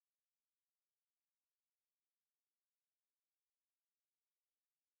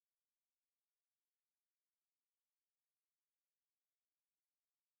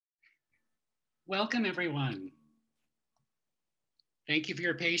Welcome, everyone. Thank you for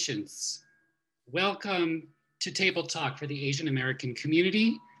your patience. Welcome to Table Talk for the Asian American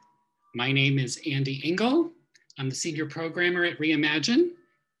community. My name is Andy Engel. I'm the senior programmer at Reimagine,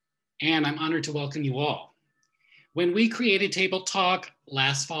 and I'm honored to welcome you all. When we created Table Talk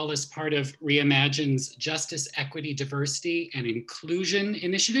last fall as part of Reimagine's Justice, Equity, Diversity, and Inclusion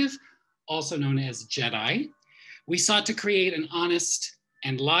Initiative, also known as JEDI, we sought to create an honest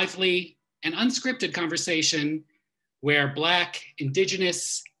and lively and unscripted conversation where Black,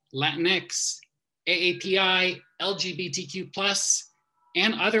 Indigenous, Latinx, AAPI, LGBTQ+,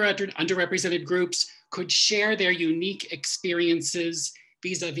 and other underrepresented groups could share their unique experiences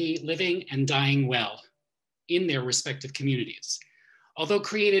vis-a-vis living and dying well in their respective communities. Although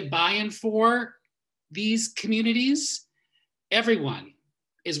created by and for these communities, everyone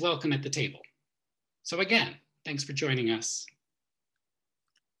is welcome at the table. So again, thanks for joining us.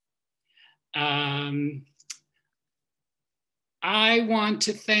 I want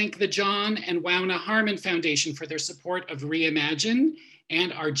to thank the John and Wowna Harmon Foundation for their support of Reimagine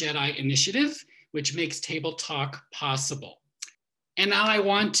and our JEDI initiative, which makes Table Talk possible. And now I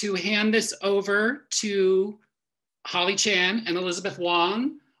want to hand this over to Holly Chan and Elizabeth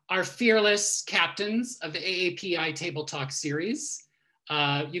Wong, our fearless captains of the AAPI Table Talk series.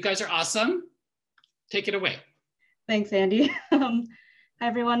 You guys are awesome. Take it away. Thanks, Andy. Hi,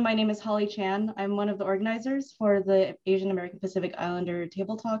 everyone. My name is Holly Chan. I'm one of the organizers for the Asian American Pacific Islander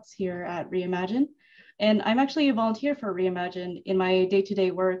Table Talks here at Reimagine. And I'm actually a volunteer for Reimagine. In my day-to-day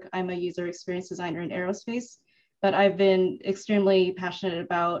work, I'm a user experience designer in aerospace, but I've been extremely passionate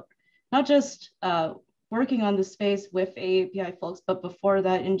about not just working on the space with AAPI folks, but before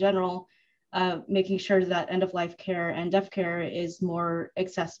that in general, making sure that end-of-life care and death care is more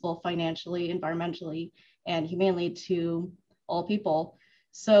accessible financially, environmentally, and humanely to all people.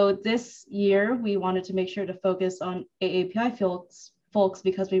 So this year, we wanted to make sure to focus on AAPI folks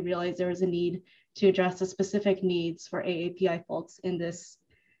because we realized there was a need to address the specific needs for AAPI folks in this,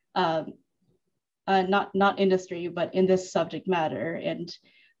 not industry, but in this subject matter. And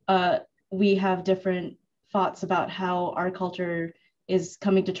we have different thoughts about how our culture is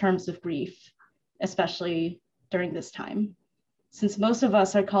coming to terms with grief, especially during this time. Since most of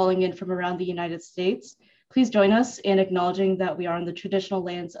us are calling in from around the United States, please join us in acknowledging that we are on the traditional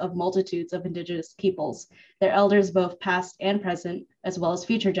lands of multitudes of Indigenous peoples, their elders both past and present, as well as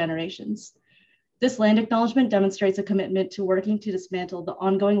future generations. This land acknowledgement demonstrates a commitment to working to dismantle the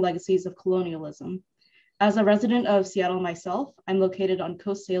ongoing legacies of colonialism. As a resident of Seattle myself, I'm located on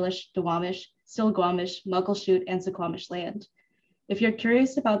Coast Salish, Duwamish, Still-Guamish, Muckleshoot, and Suquamish land. If you're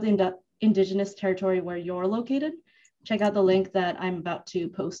curious about the Indigenous territory where you're located, check out the link that I'm about to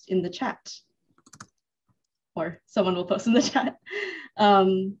post in the chat. Or someone will post in the chat.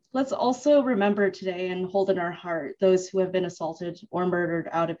 Let's also remember today and hold in our heart those who have been assaulted or murdered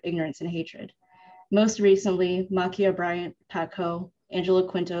out of ignorance and hatred. Most recently, Makia Bryant, Pat Coe, Angela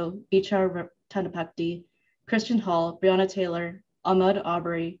Quinto, Bichar Tanapakdi, Christian Hall, Breonna Taylor, Ahmaud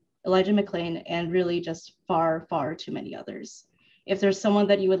Arbery, Elijah McClain, and really just far, far too many others. If there's someone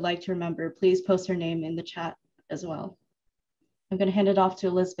that you would like to remember, please post her name in the chat as well. I'm going to hand it off to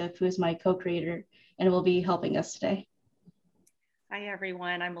Elizabeth, who is my co-creator and will be helping us today. Hi,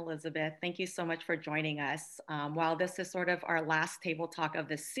 everyone. I'm Elizabeth. Thank you so much for joining us. While this is sort of our last table talk of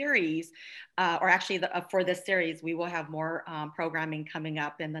this series, or actually for this series, we will have more programming coming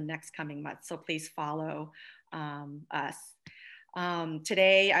up in the next coming months. So please follow us.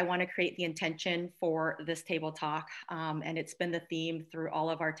 Today, I want to create the intention for this table talk, and it's been the theme through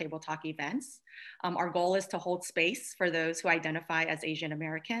all of our table talk events. Our goal is to hold space for those who identify as Asian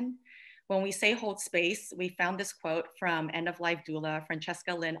American. When we say hold space, we found this quote from end-of-life doula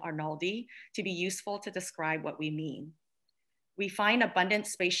Francesca Lynn Arnoldi to be useful to describe what we mean. We find abundant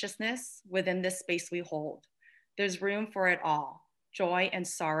spaciousness within this space we hold. There's room for it all: joy and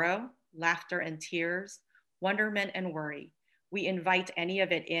sorrow, laughter and tears, wonderment and worry. We invite any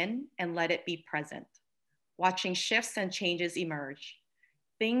of it in and let it be present, watching shifts and changes emerge.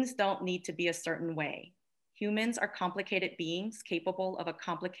 Things don't need to be a certain way. Humans are complicated beings capable of a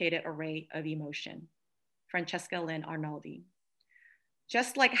complicated array of emotion. Francesca Lynn Arnoldi.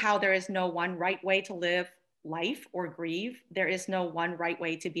 Just like how there is no one right way to live life or grieve, there is no one right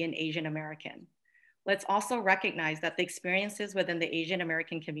way to be an Asian American. Let's also recognize that the experiences within the Asian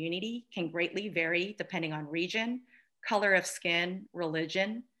American community can greatly vary depending on region, color of skin,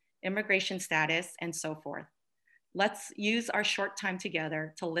 religion, immigration status, and so forth. Let's use our short time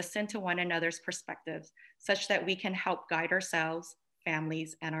together to listen to one another's perspectives such that we can help guide ourselves,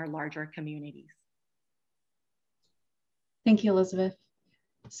 families, and our larger communities. Thank you, Elizabeth.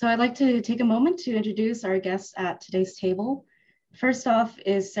 So I'd like to take a moment to introduce our guests at today's table. First off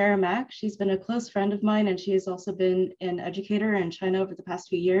is Sarah Mack. She's been a close friend of mine, and she has also been an educator in China over the past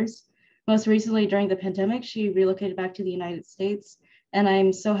few years. Most recently, during the pandemic, she relocated back to the United States, and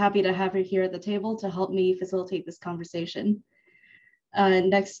I'm so happy to have her here at the table to help me facilitate this conversation.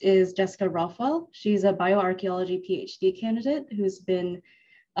 Next is Jessica Rothwell. She's a bioarchaeology PhD candidate who's been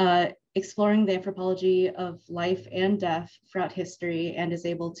exploring the anthropology of life and death throughout history and is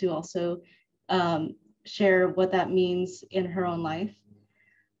able to also share what that means in her own life.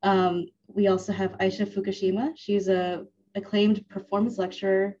 We also have Aisha Fukushima. She's an acclaimed performance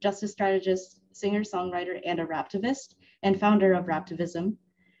lecturer, justice strategist, singer-songwriter, and a raptivist, and founder of Raptivism.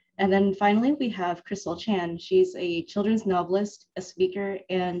 And then finally, we have Crystal Chan. She's a children's novelist, a speaker,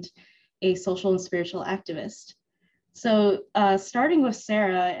 and a social and spiritual activist. So starting with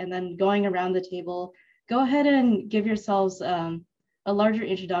Sarah and then going around the table, go ahead and give yourselves a larger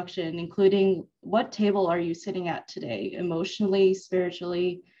introduction, including what table are you sitting at today, emotionally,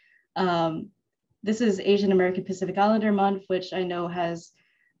 spiritually. This is Asian American Pacific Islander Month, which I know has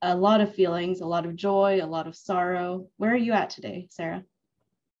a lot of feelings, a lot of joy, a lot of sorrow. Where are you at today, Sarah?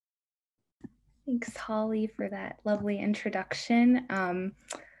 Thanks, Holly, for that lovely introduction.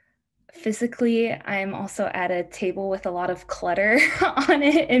 Physically, I'm also at a table with a lot of clutter on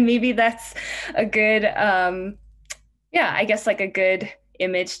it, and maybe that's a good, I guess like a good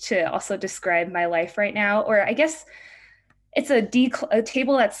image to also describe my life right now. Or I guess it's a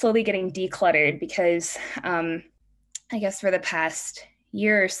table that's slowly getting decluttered because I guess for the past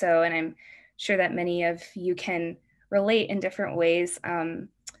year or so, and I'm sure that many of you can relate in different ways,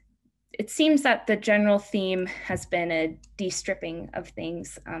 it seems that the general theme has been a de-stripping of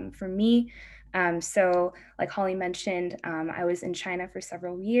things for me. So like Holly mentioned, I was in China for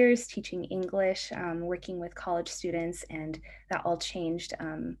several years teaching English, working with college students, and that all changed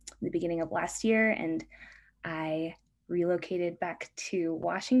the beginning of last year. And I relocated back to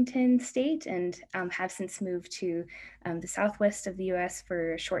Washington State and have since moved to the southwest of the US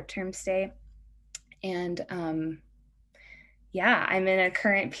for a short-term stay. And I'm in a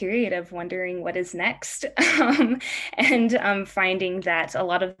current period of wondering what is next and finding that a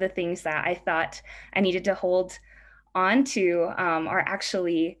lot of the things that I thought I needed to hold on to are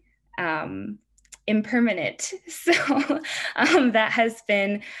actually impermanent. So that has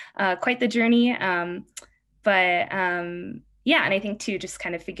been quite the journey. And I think too, just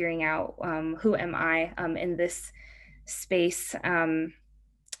kind of figuring out who am I in this space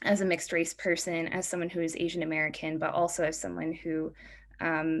as a mixed race person, as someone who is Asian American, but also as someone who,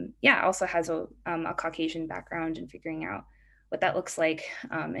 also has a Caucasian background, and figuring out what that looks like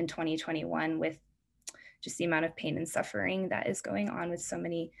in 2021 with just the amount of pain and suffering that is going on with so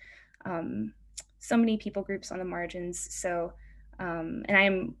many people groups on the margins. So, and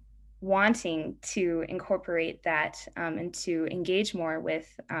I'm wanting to incorporate that and to engage more with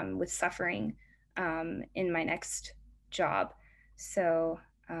suffering in my next job. So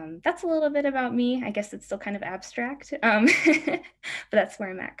that's a little bit about me. I guess it's still kind of abstract, but that's where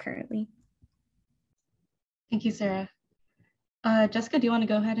I'm at currently. Thank you, Sarah. Jessica, do you want to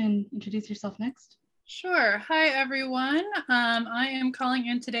go ahead and introduce yourself next? Sure. Hi, everyone. I am calling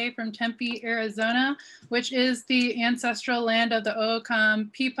in today from Tempe, Arizona, which is the ancestral land of the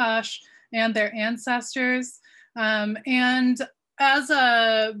Hohokam Pipash and their ancestors. And as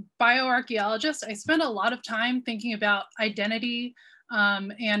a bioarchaeologist, I spend a lot of time thinking about identity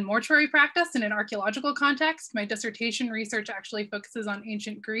and mortuary practice in an archaeological context. My dissertation research actually focuses on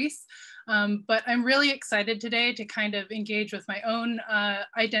ancient Greece, but I'm really excited today to kind of engage with my own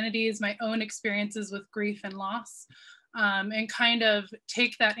identities, my own experiences with grief and loss, and kind of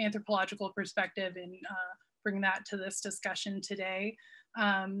take that anthropological perspective and bring that to this discussion today.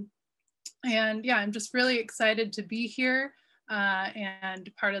 I'm just really excited to be here and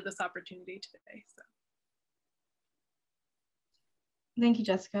part of this opportunity today. So. Thank you,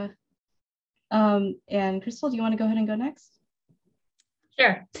 Jessica. And Crystal, do you want to go ahead and go next?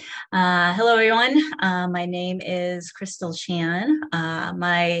 Sure. Hello, everyone. My name is Crystal Chan.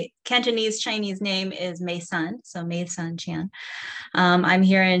 My Cantonese Chinese name is Mei Sun, so Mei Sun Chan. I'm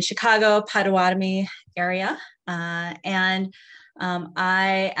here in Chicago, Potawatomi area, and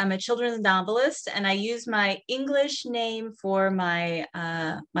I am a children's novelist, and I use my English name for my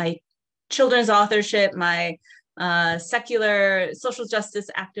my children's authorship, my secular social justice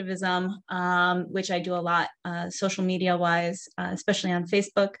activism, which I do a lot social media wise, especially on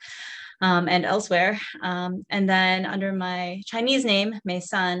Facebook and elsewhere. And then under my Chinese name, Mei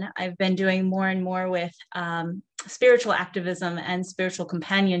Sun, I've been doing more and more with spiritual activism and spiritual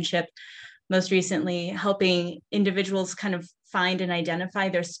companionship, most recently helping individuals kind of find and identify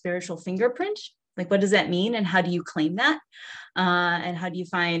their spiritual fingerprint. Like, what does that mean? And how do you claim that? And how do you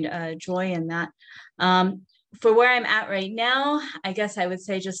find joy in that? For where I'm at right now, I guess I would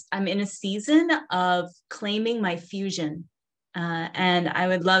say just I'm in a season of claiming my fusion. And I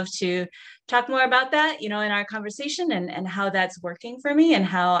would love to talk more about that, in our conversation and how that's working for me and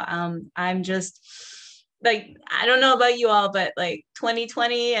how I'm just like, I don't know about you all, but like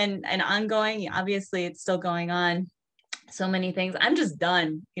 2020 and ongoing, obviously it's still going on. So many things. I'm just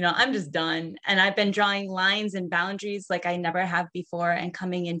done, I'm just done. And I've been drawing lines and boundaries like I never have before and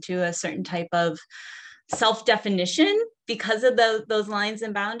coming into a certain type of self-definition because of those lines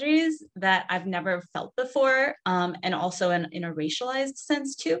and boundaries that I've never felt before, and also in a racialized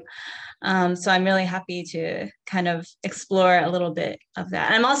sense too. So I'm really happy to kind of explore a little bit of that.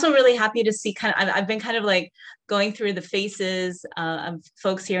 And I'm also really happy to see I've been kind of like going through the faces of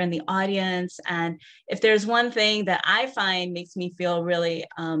folks here in the audience. And if there's one thing that I find makes me feel really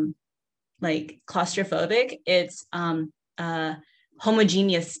like claustrophobic, it's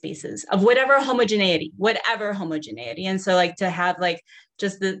homogeneous spaces of whatever homogeneity. And so like to have like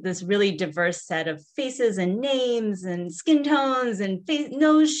just this really diverse set of faces and names and skin tones and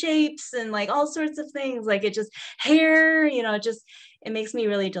nose shapes and like all sorts of things, like it just hair, it makes me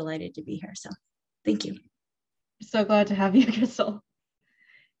really delighted to be here. So thank you. So glad to have you, Crystal.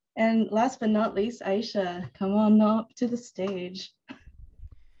 And last but not least, Aisha, come on up to the stage.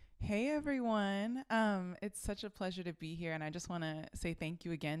 Hey everyone, it's such a pleasure to be here, and I just want to say thank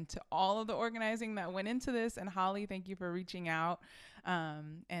you again to all of the organizing that went into this. And Holly, thank you for reaching out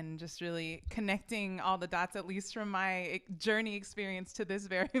and just really connecting all the dots, at least from my journey experience to this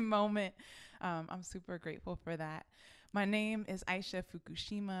very moment. I'm super grateful for that. My name is Aisha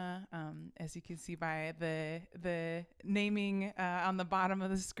Fukushima. As you can see by the naming on the bottom of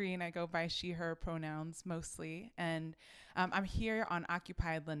the screen, I go by she, her pronouns mostly. And I'm here on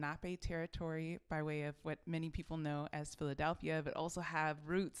occupied Lenape territory by way of what many people know as Philadelphia, but also have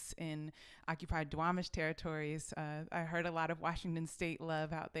roots in occupied Duwamish territories. I heard a lot of Washington State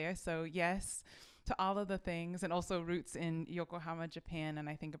love out there. So yes, to all of the things, and also roots in Yokohama, Japan. And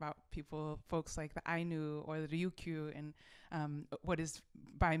I think about folks like the Ainu or the Ryukyu and what is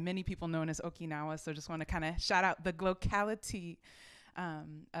by many people known as Okinawa. So just want to kind of shout out the locality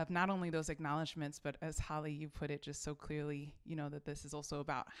of not only those acknowledgements, but as Holly, you put it just so clearly, that this is also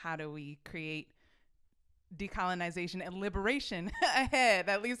about how do we create decolonization and liberation ahead.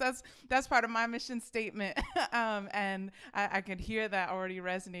 At least that's part of my mission statement. And I could hear that already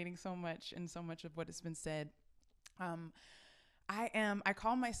resonating so much in so much of what has been said. I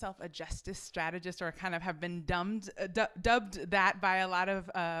call myself a justice strategist, or kind of have been dubbed that by a lot of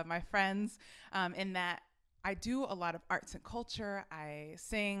my friends, in that I do a lot of arts and culture. I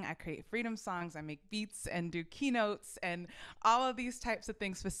sing, I create freedom songs, I make beats and do keynotes and all of these types of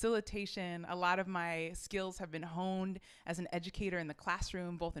things, facilitation. A lot of my skills have been honed as an educator in the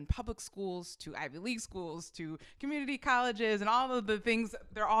classroom, both in public schools to Ivy League schools to community colleges and all of the things.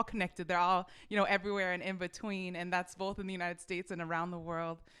 They're all connected. They're all, everywhere and in between. And that's both in the United States and around the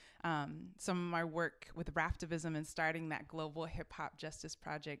world. Some of my work with Raftivism and starting that global hip hop justice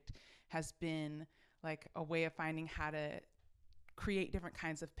project has been like a way of finding how to create different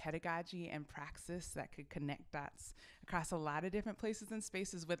kinds of pedagogy and praxis that could connect dots across a lot of different places and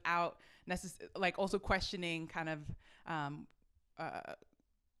spaces without like also questioning kind of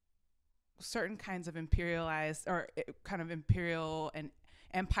certain kinds of imperialized or kind of imperial and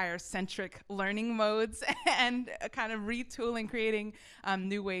empire-centric learning modes, and kind of retooling, creating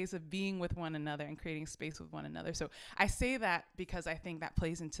new ways of being with one another and creating space with one another. So I say that because I think that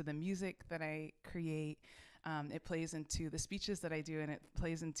plays into the music that I create. It plays into the speeches that I do, and it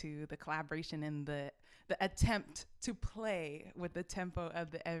plays into the collaboration and the attempt to play with the tempo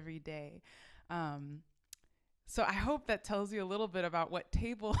of the everyday. So I hope that tells you a little bit about what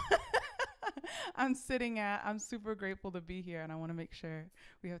table I'm sitting at. I'm super grateful to be here, and I want to make sure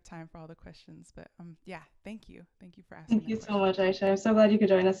we have time for all the questions. But yeah, thank you. Thank you for asking. Thank you so much, Aisha. I'm so glad you could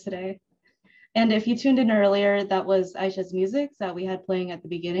join us today. And if you tuned in earlier, that was Aisha's music that we had playing at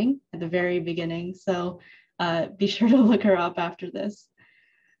the very beginning. So be sure to look her up after this.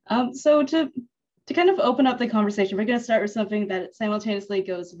 So to kind of open up the conversation, we're going to start with something that simultaneously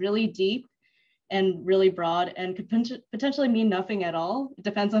goes really deep and really broad and could potentially mean nothing at all. It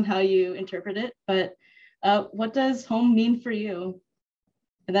depends on how you interpret it. But what does home mean for you?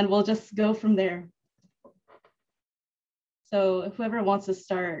 And then we'll just go from there. So whoever wants to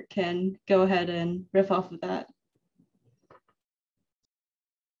start can go ahead and riff off of that.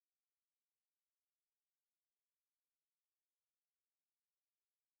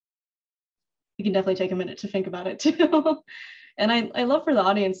 You can definitely take a minute to think about it too. And I love for the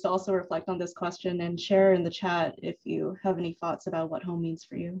audience to also reflect on this question and share in the chat if you have any thoughts about what home means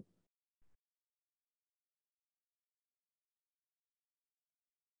for you.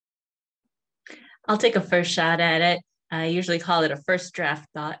 I'll take a first shot at it. I usually call it a first draft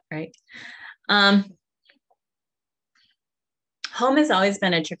thought, right? Home has always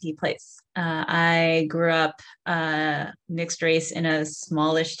been a tricky place. I grew up mixed race in a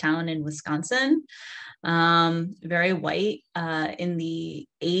smallish town in Wisconsin, very white in the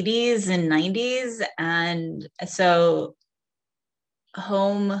 80s and 90s. And so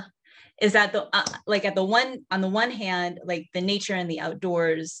home is at the like at the one on the one hand, like the nature and the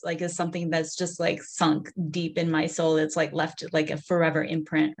outdoors like is something that's just like sunk deep in my soul. It's like left like a forever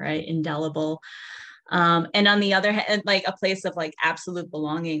imprint, right? Indelible. And on the other hand, like a place of like absolute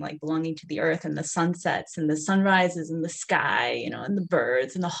belonging, like belonging to the earth and the sunsets and the sunrises and the sky, you know, and the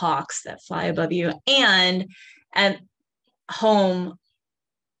birds and the hawks that fly above you. And at home,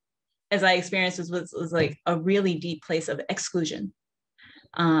 as I experienced, was like a really deep place of exclusion.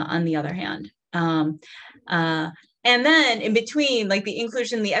 On the other hand. And then in between, like the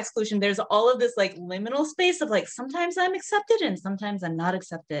inclusion, the exclusion, there's all of this like liminal space of like, sometimes I'm accepted and sometimes I'm not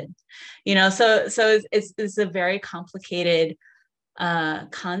accepted, you know? So it's a very complicated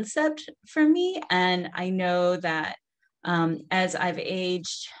concept for me. And I know that as I've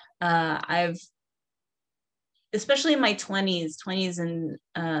aged, especially in my 20s and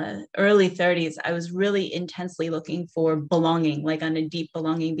early 30s, I was really intensely looking for belonging, like on a deep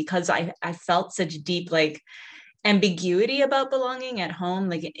belonging, because I felt such deep like ambiguity about belonging at home,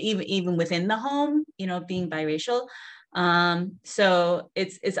 like even within the home, you know, being biracial. So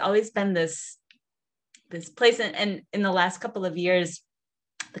it's always been this place, and in the last couple of years,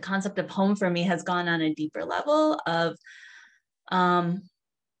 the concept of home for me has gone on a deeper level of,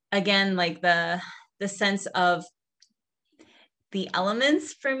 again, like the sense of the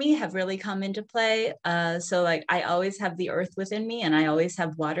elements for me have really come into play. So like I always have the earth within me, and I always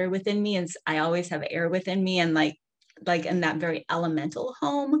have water within me, and I always have air within me, and like in that very elemental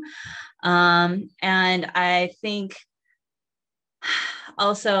home. And I think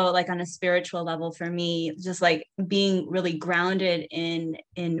also like on a spiritual level for me, just like being really grounded in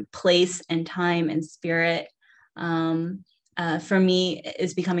place and time and spirit, for me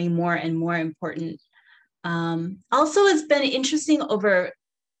is becoming more and more important. Also, it's been interesting over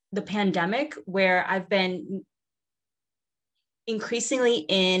the pandemic where I've been increasingly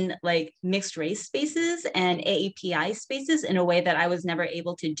in like mixed race spaces and AAPI spaces in a way that I was never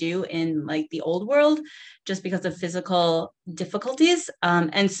able to do in like the old world, just because of physical difficulties.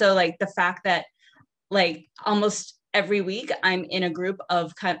 And so like the fact that like almost every week I'm in a group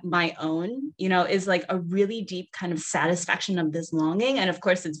of kind of my own, you know, is like a really deep kind of satisfaction of this longing. And of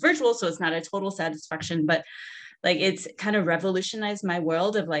course it's virtual, so it's not a total satisfaction, but like it's kind of revolutionized my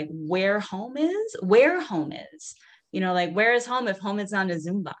world of like where home is, you know, like where is home if home is on a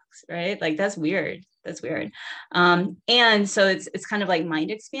Zoom box, right? Like that's weird. And so it's kind of like mind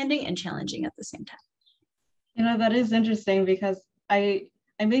expanding and challenging at the same time. You know, that is interesting because I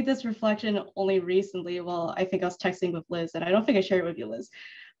made this reflection only recently. Well, I think I was texting with Liz, and I don't think I shared it with you, Liz,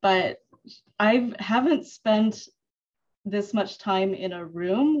 but I haven't spent this much time in a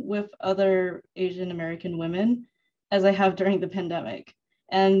room with other Asian American women as I have during the pandemic.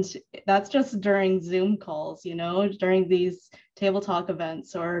 And that's just during Zoom calls, you know, during these table talk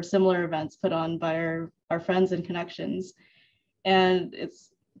events or similar events put on by our friends and connections. And it's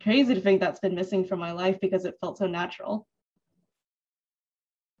crazy to think that's been missing from my life because it felt so natural.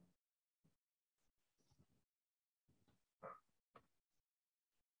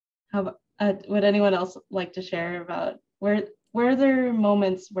 How would anyone else like to share about where are there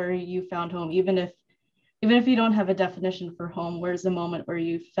moments where you found home, even if you don't have a definition for home? Where's the moment where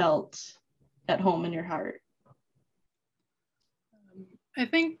you felt at home in your heart? I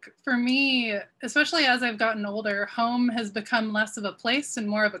think for me, especially as I've gotten older, home has become less of a place and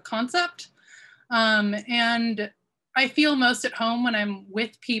more of a concept. And I feel most at home when I'm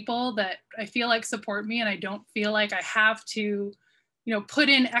with people that I feel like support me, and I don't feel like I have to, you know, put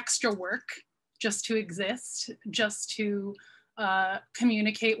in extra work just to exist, just to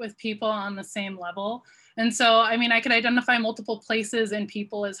communicate with people on the same level. And so, I mean, I could identify multiple places and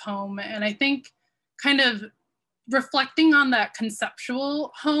people as home. And I think kind of reflecting on that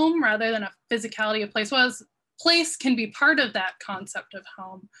conceptual home rather than a physicality of place, was place can be part of that concept of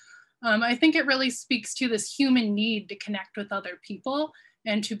home. I think it really speaks to this human need to connect with other people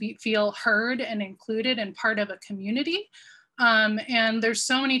and to feel heard and included and part of a community. And there's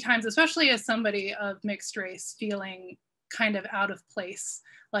so many times, especially as somebody of mixed race, feeling kind of out of place.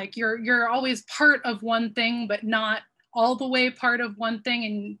 Like you're always part of one thing, but not all the way part of one thing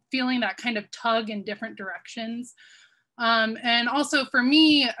and feeling that kind of tug in different directions. And also for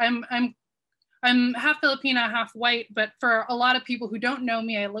me, I'm half Filipina, half white, but for a lot of people who don't know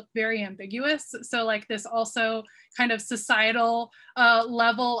me, I look very ambiguous. So like this also kind of societal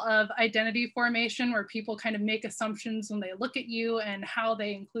level of identity formation where people kind of make assumptions when they look at you and how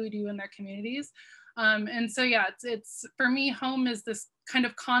they include you in their communities. And so, yeah, it's for me, home is this kind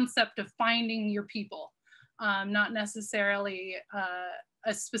of concept of finding your people, not necessarily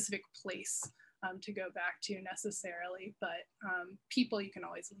a specific place to go back to necessarily, but people you can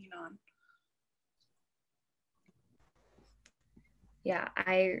always lean on. Yeah,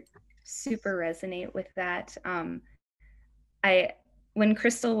 I super resonate with that. When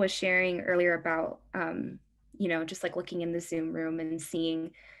Crystal was sharing earlier about, you know, just like looking in the Zoom room and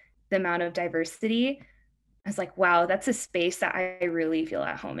seeing the amount of diversity, I was like, wow, that's a space that I really feel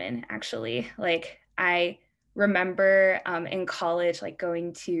at home in, actually. Like, I remember in college, like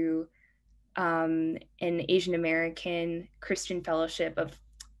going to an Asian American Christian fellowship of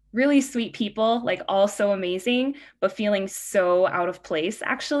really sweet people, like all so amazing, but feeling so out of place,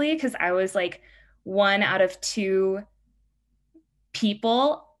 actually, because I was like one out of two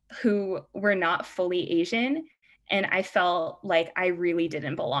people who were not fully Asian. And I felt like I really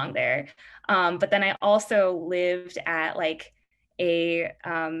didn't belong there. But then I also lived at like a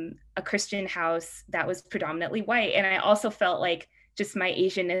Christian house that was predominantly white. And I also felt like just my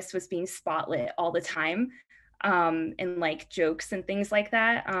Asianness was being spotlit all the time, and like jokes and things like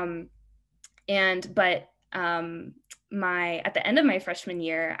that. At the end of my freshman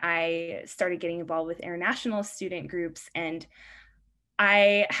year, I started getting involved with international student groups, and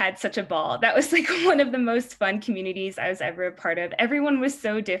I had such a ball. That was like one of the most fun communities I was ever a part of. Everyone was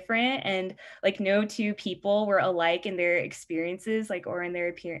so different, and like no two people were alike in their experiences, like or in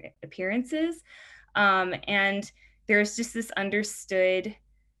their appearances. And there's just this understood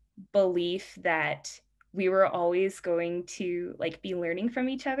belief that we were always going to like be learning from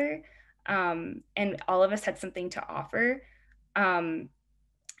each other, and all of us had something to offer. And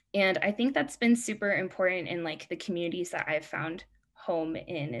I think that's been super important in like the communities that I've found home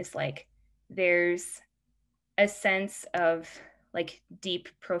in, is like there's a sense of like deep,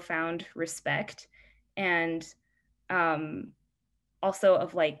 profound respect, and also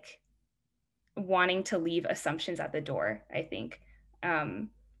of like wanting to leave assumptions at the door, I think. And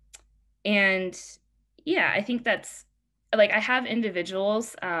yeah, I think that's like I have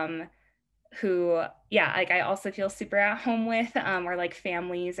individuals who, yeah, like I also feel super at home with, or like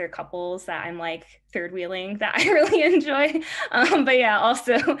families or couples that I'm like third wheeling that I really enjoy. But yeah,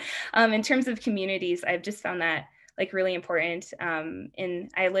 also in terms of communities, I've just found that like really important.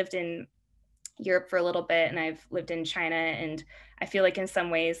 And I lived in Europe for a little bit, and I've lived in China, and I feel like in some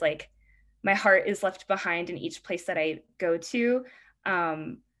ways like my heart is left behind in each place that I go to.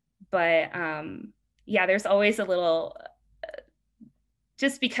 Yeah, there's always a little,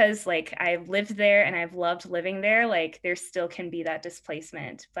 just because like I've lived there and I've loved living there, like there still can be that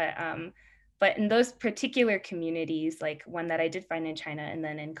displacement. But in those particular communities, like one that I did find in China and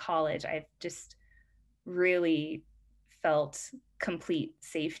then in college, I've just really felt complete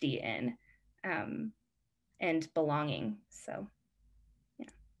safety in, and belonging. So, yeah.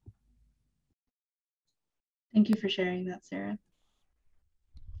 Thank you for sharing that, Sarah.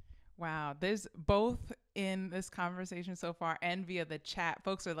 Wow, there's both in this conversation so far and via the chat.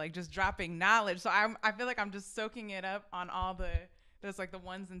 Folks are like just dropping knowledge. So I feel like I'm just soaking it up on all there's like the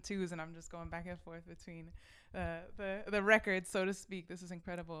ones and twos, and I'm just going back and forth between the records, so to speak. This is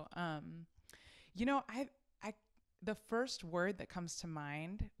incredible. You know, the first word that comes to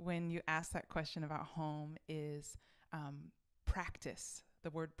mind when you ask that question about home is practice.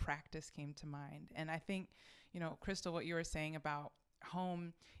 The word practice came to mind. And I think, you know, Crystal, what you were saying about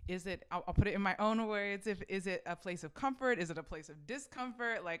home, is it, I'll put it in my own words, is it a place of comfort? Is it a place of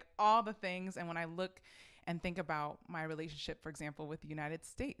discomfort? Like all the things. And when I look and think about my relationship, for example, with the United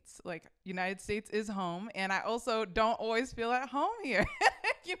States, like United States is home, and I also don't always feel at home here.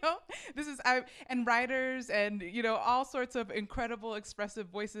 You know, and writers and, you know, all sorts of incredible expressive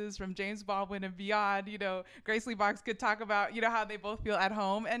voices from James Baldwin and beyond, you know, Grace Lee Boggs could talk about, you know, how they both feel at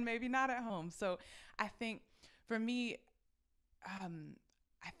home and maybe not at home. So I think for me,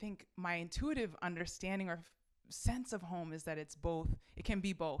 I think my intuitive understanding or sense of home is that it's both. It can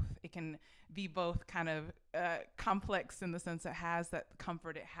be both. It can be both kind of complex in the sense it has that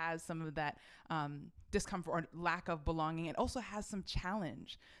comfort. It has some of that discomfort or lack of belonging. It also has some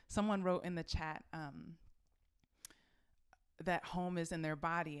challenge. Someone wrote in the chat that home is in their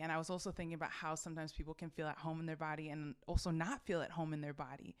body. And I was also thinking about how sometimes people can feel at home in their body and also not feel at home in their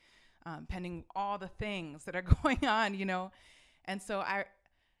body. pending all the things that are going on, you know? And so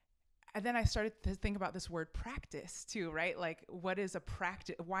then I started to think about this word practice too, right? Like, what is a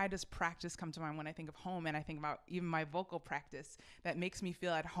practice? Why does practice come to mind when I think of home? And I think about even my vocal practice that makes me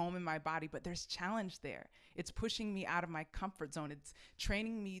feel at home in my body, but there's challenge there. It's pushing me out of my comfort zone. It's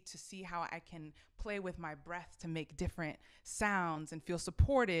training me to see how I can play with my breath to make different sounds and feel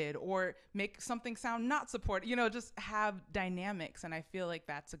supported, or make something sound not supported, you know, just have dynamics. And I feel like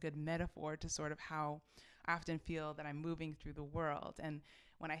that's a good metaphor to sort of how I often feel that I'm moving through the world. And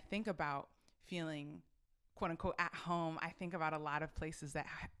when I think about feeling quote unquote at home, I think about a lot of places that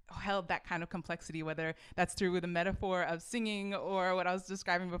held that kind of complexity, whether that's through the metaphor of singing or what I was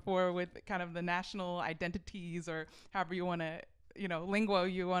describing before with kind of the national identities, or however you want to, you know, lingo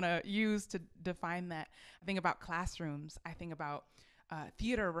you want to use to define that. I think about classrooms. I think about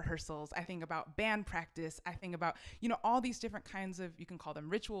theater rehearsals. I think about band practice. I think about, you know, all these different kinds of, you can call them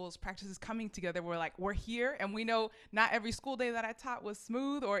rituals, practices coming together. We're like, we're here, and we know not every school day that I taught was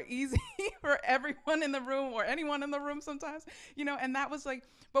smooth or easy for everyone in the room or anyone in the room sometimes, you know, and that was like,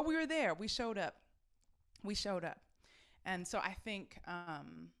 but we were there. We showed up. We showed up. And so I think,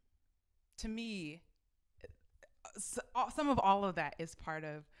 to me, some of all of that is part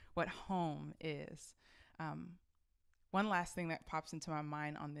of what home is. One last thing that pops into my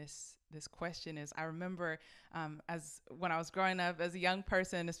mind on this question is, I remember as when I was growing up as a young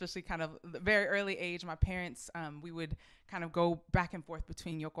person, especially kind of the very early age, my parents, we would kind of go back and forth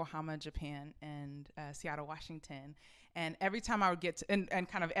between Yokohama, Japan, and Seattle, Washington. And every time I would get to, and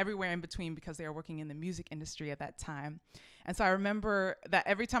kind of everywhere in between, because they were working in the music industry at that time. And so I remember that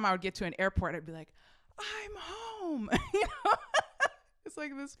every time I would get to an airport, I'd be like, I'm home, you know? It's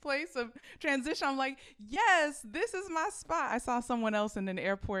like this place of transition. I'm like, yes, this is my spot. I saw someone else in an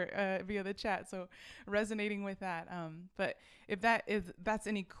airport via the chat, so resonating with that. But if that's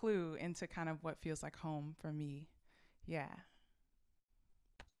any clue into kind of what feels like home for me, yeah.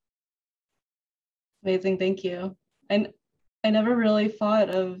 Amazing, thank you. And I never really thought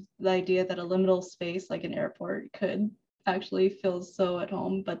of the idea that a liminal space like an airport could actually feel so at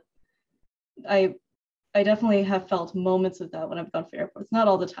home, but I definitely have felt moments of that when I've gone for airports, not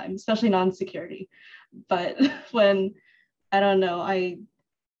all the time, especially non-security. But when, I don't know, I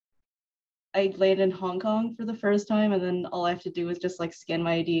landed in Hong Kong for the first time, and then all I have to do is just like scan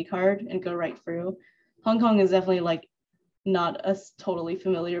my ID card and go right through. Hong Kong is definitely like not a totally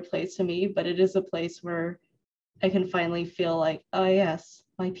familiar place to me, but it is a place where I can finally feel like, oh yes,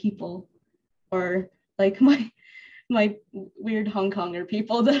 my people, or like my weird Hong Konger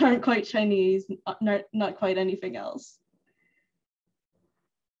people that aren't quite Chinese, not quite anything else.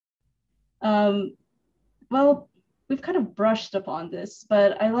 Well, we've kind of brushed upon this,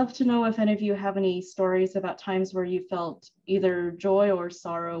 but I'd love to know if any of you have any stories about times where you felt either joy or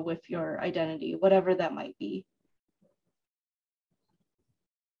sorrow with your identity, whatever that might be.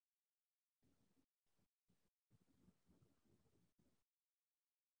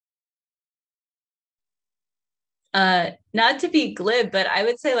 Not to be glib, but I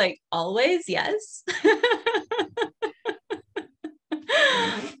would say like always yes.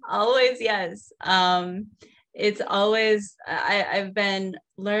 Always yes. It's always, I've been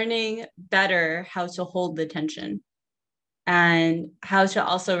learning better how to hold the tension, and how to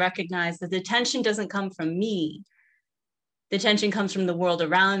also recognize that the tension doesn't come from me. The tension comes from the world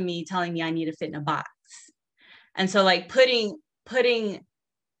around me telling me I need to fit in a box. And so like putting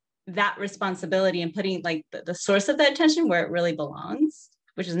that responsibility and putting like the source of that tension where it really belongs,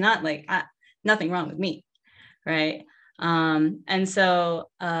 which is not like nothing wrong with me, right? And so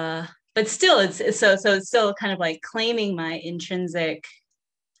but still it's still kind of like claiming my intrinsic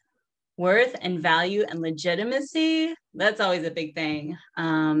worth and value and legitimacy. That's always a big thing.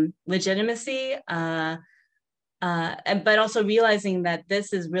 Legitimacy, but also realizing that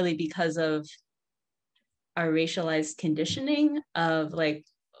this is really because of our racialized conditioning of like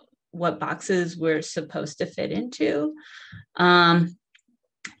what boxes we're supposed to fit into. And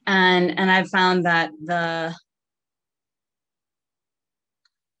I've found that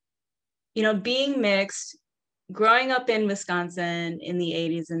being mixed, growing up in Wisconsin in the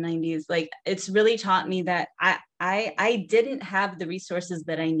 80s and 90s, like it's really taught me that I didn't have the resources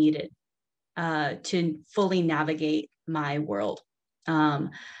that I needed to fully navigate my world.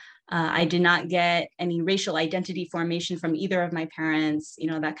 I did not get any racial identity formation from either of my parents,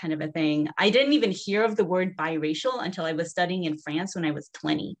 that kind of a thing. I didn't even hear of the word biracial until I was studying in France when I was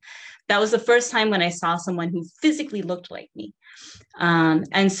 20. That was the first time when I saw someone who physically looked like me.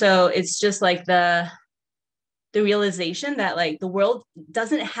 And so it's just like the realization that like the world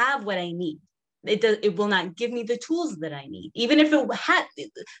doesn't have what I need. It will not give me the tools that I need. Even if it had,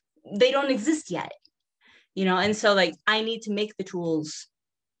 they don't exist yet, you know? And so like, I need to make the tools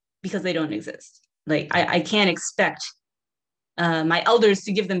because they don't exist. Like I can't expect my elders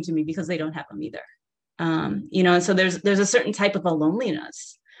to give them to me because they don't have them either. You know, and so there's a certain type of a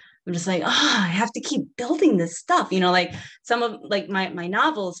loneliness. I'm just like, I have to keep building this stuff. You know, like some of like my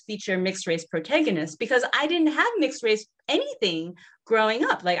novels feature mixed race protagonists because I didn't have mixed race anything growing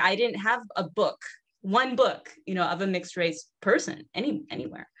up. Like I didn't have one book, you know, of a mixed race person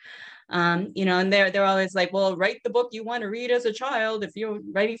anywhere. You know, and they're always like, well, write the book you want to read as a child if you're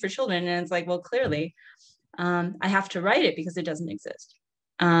writing for children. And it's like, well, clearly, I have to write it because it doesn't exist.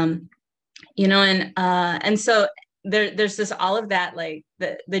 You know, and so there's just all of that, like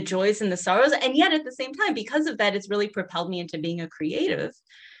the joys and the sorrows. And yet at the same time, because of that, it's really propelled me into being a creative,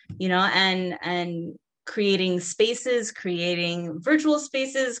 you know, and creating spaces, creating virtual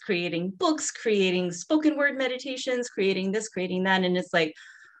spaces, creating books, creating spoken word meditations, creating this, creating that. And it's like,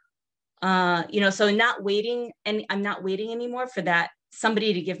 you know, so not waiting, and I'm not waiting anymore for that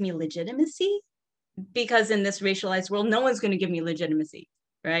somebody to give me legitimacy, because in this racialized world, no one's going to give me legitimacy,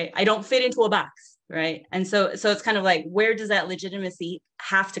 right? I don't fit into a box, right? And so it's kind of like, where does that legitimacy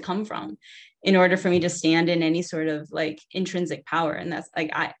have to come from in order for me to stand in any sort of like intrinsic power? And that's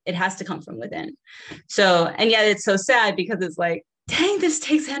like, it has to come from within. So, and yet it's so sad because it's like, dang, this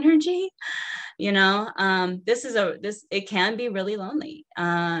takes energy. You know, it can be really lonely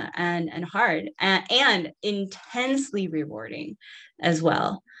and hard and intensely rewarding as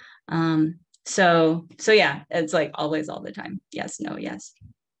well. So yeah, it's like always, all the time. Yes, no, yes.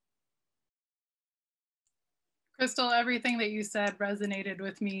 Crystal, everything that you said resonated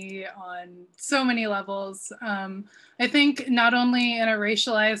with me on so many levels. I think not only in a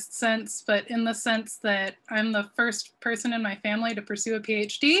racialized sense, but in the sense that I'm the first person in my family to pursue a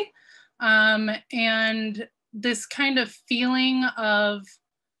PhD. And this kind of feeling of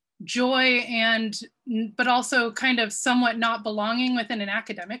joy but also kind of somewhat not belonging within an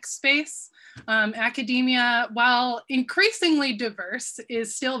academic space. Academia, while increasingly diverse,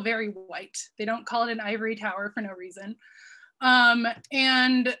 is still very white. They don't call it an ivory tower for no reason.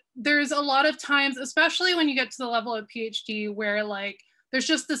 And there's a lot of times, especially when you get to the level of PhD, where like there's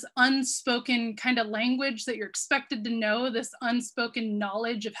just this unspoken kind of language that you're expected to know, this unspoken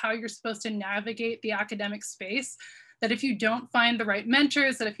knowledge of how you're supposed to navigate the academic space, that if you don't find the right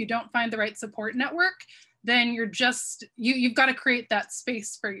mentors, that if you don't find the right support network, then you're just, you've got to create that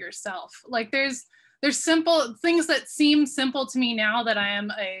space for yourself. Like there's simple things that seem simple to me now that I am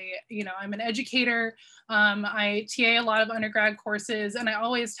I'm an educator. I TA a lot of undergrad courses, and I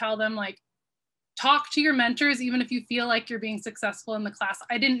always tell them, like, talk to your mentors, even if you feel like you're being successful in the class.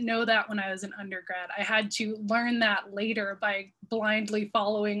 I didn't know that when I was an undergrad. I had to learn that later by blindly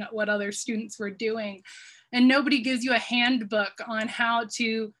following what other students were doing. And nobody gives you a handbook on how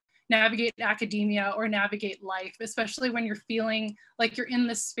to navigate academia or navigate life, especially when you're feeling like you're in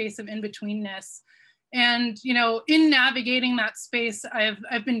this space of in-betweenness. And, you know, in navigating that space,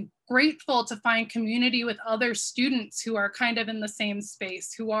 I've been grateful to find community with other students who are kind of in the same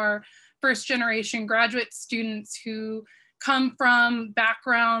space, who are first generation graduate students who come from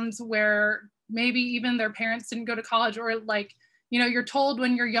backgrounds where maybe even their parents didn't go to college, or like, you know, you're told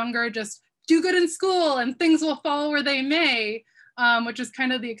when you're younger, just do good in school and things will fall where they may, which is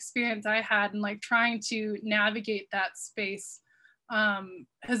kind of the experience I had. And like trying to navigate that space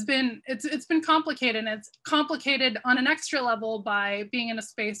has been, it's been complicated, and it's complicated on an extra level by being in a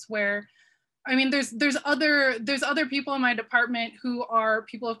space where, I mean, there's other people in my department who are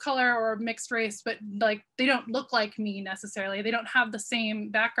people of color or mixed race, but like they don't look like me necessarily. They don't have the same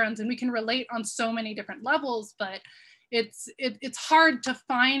backgrounds, and we can relate on so many different levels, but it's hard to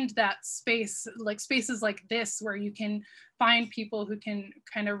find that space, like spaces like this, where you can find people who can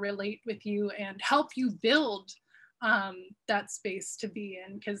kind of relate with you and help you build that space to be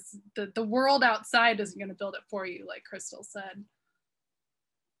in, because the world outside isn't going to build it for you, like Crystal said.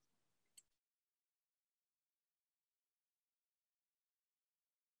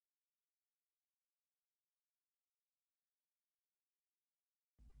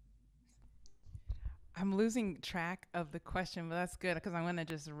 I'm losing track of the question, but that's good because I'm gonna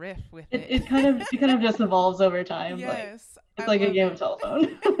just riff with it. It kind of just evolves over time. Yes, it's like a game of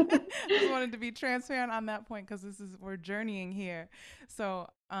telephone. Just wanted to be transparent on that point because we're journeying here. So,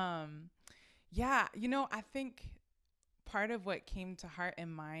 yeah, you know, I think part of what came to heart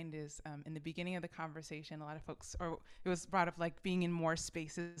and mind is in the beginning of the conversation, a lot of folks, or it was brought up like being in more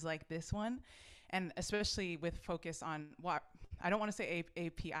spaces like this one, and especially with focus on what. I don't want to say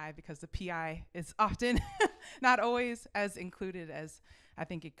API because the PI is often not always as included as I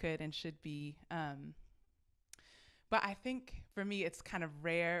think it could and should be. But I think for me, it's kind of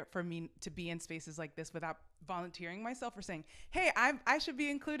rare for me to be in spaces like this without volunteering myself or saying, hey, I should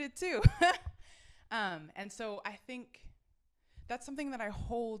be included too. And so I think that's something that I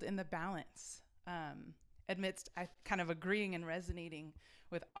hold in the balance, amidst I kind of agreeing and resonating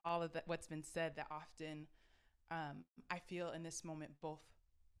with all of what's been said, that often I feel in this moment both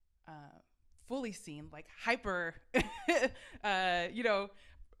fully seen, like hyper,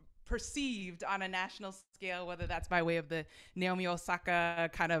 perceived on a national scale, whether that's by way of the Naomi Osaka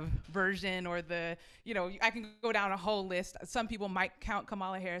kind of version or the, I can go down a whole list. Some people might count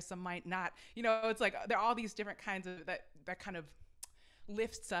Kamala Harris, some might not. It's like there are all these different kinds of that kind of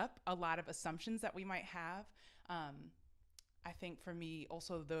lifts up a lot of assumptions that we might have. I think for me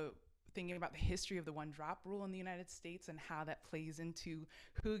also thinking about the history of the one drop rule in the United States and how that plays into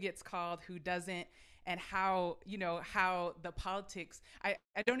who gets called, who doesn't, and how the politics, I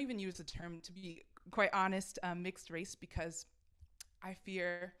don't even use the term, to be quite honest, mixed race, because I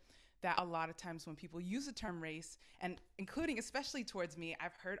fear that a lot of times when people use the term race, and including especially towards me,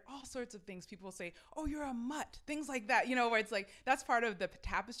 I've heard all sorts of things. People say, oh, you're a mutt, things like that, where it's like, that's part of the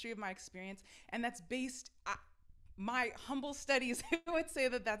tapestry of my experience. And that's based, my humble studies would say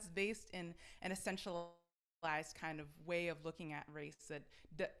that that's based in an essentialized kind of way of looking at race,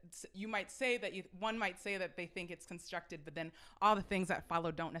 that you might say that one might say that they think it's constructed, but then all the things that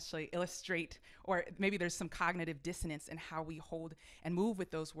follow don't necessarily illustrate, or maybe there's some cognitive dissonance in how we hold and move with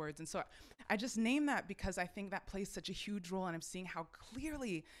those words. And so I just name that because I think that plays such a huge role, and I'm seeing how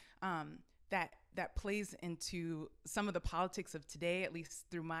clearly that plays into some of the politics of today, at least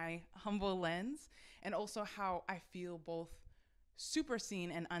through my humble lens, and also how I feel both super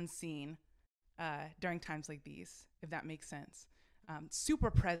seen and unseen during times like these, if that makes sense. Super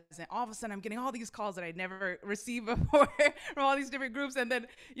present. All of a sudden I'm getting all these calls that I'd never received before from all these different groups, and then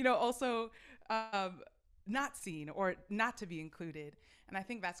also not seen or not to be included. And I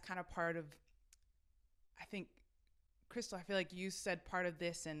think that's kind of part of, I think, Crystal, I feel like you said part of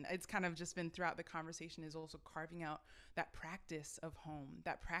this, and it's kind of just been throughout the conversation, is also carving out that practice of home,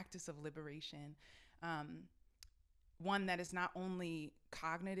 that practice of liberation. One that is not only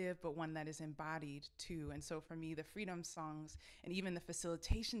cognitive, but one that is embodied too. And so for me, the freedom songs and even the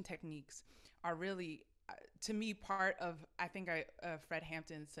facilitation techniques are really, to me, part of, I think Fred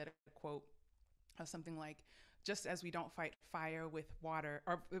Hampton said a quote of something like, just as we don't fight fire with water,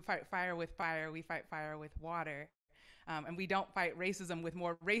 or fight fire with fire, we fight fire with water. And we don't fight racism with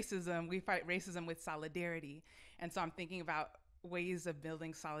more racism, we fight racism with solidarity. And so I'm thinking about ways of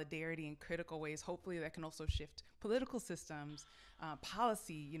building solidarity in critical ways, hopefully that can also shift political systems,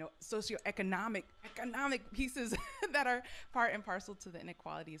 policy, socioeconomic pieces that are part and parcel to the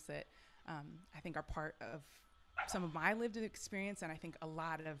inequalities that I think are part of some of my lived experience, and I think a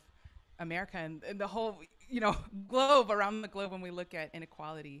lot of America and the whole, globe, around the globe, when we look at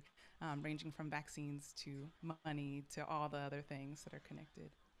inequality, ranging from vaccines to money to all the other things that are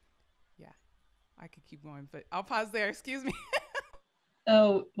connected. Yeah, I could keep going, but I'll pause there. Excuse me.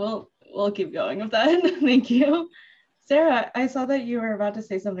 Oh, we'll keep going with that. Thank you. Sarah, I saw that you were about to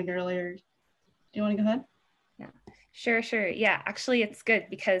say something earlier. Do you want to go ahead? Yeah, sure. Yeah, actually, it's good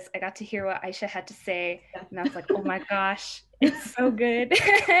because I got to hear what Aisha had to say, and I was like, oh my gosh, it's so good.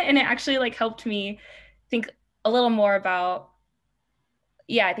 And it actually helped me think a little more about,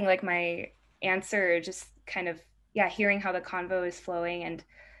 I think my answer, just kind of, hearing how the convo is flowing. And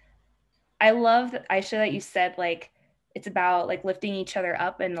I love that, Aisha, that you said it's about lifting each other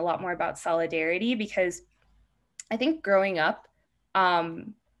up and a lot more about solidarity, because I think growing up,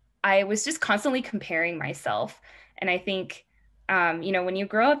 I was just constantly comparing myself. And I think, when you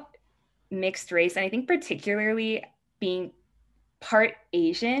grow up mixed race, and I think particularly being part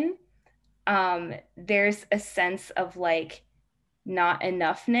Asian, there's a sense of not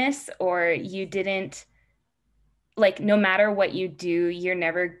enoughness, or you didn't, no matter what you do, you're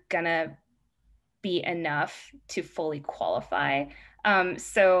never gonna be enough to fully qualify.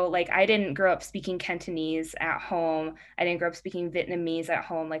 So I didn't grow up speaking Cantonese at home. I didn't grow up speaking Vietnamese at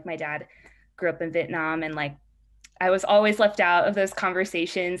home. My dad grew up in Vietnam, and I was always left out of those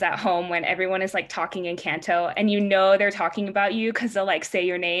conversations at home when everyone is talking in Canto, and they're talking about you because they'll say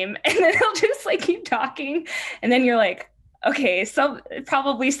your name and then they'll just keep talking. And then you're okay, so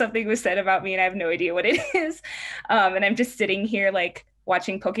probably something was said about me and I have no idea what it is. And I'm just sitting here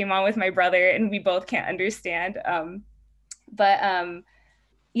watching Pokemon with my brother, and we both can't understand. And I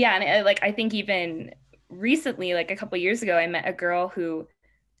think even recently, a couple of years ago, I met a girl who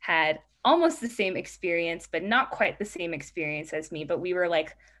had almost the same experience, but not quite the same experience as me. But we were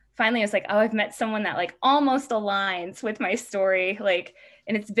finally, I was oh, I've met someone that almost aligns with my story.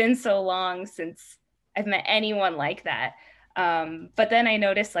 And it's been so long since I've met anyone like that. But then I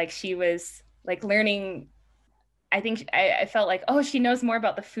noticed like she was like learning, I think I felt like, oh, she knows more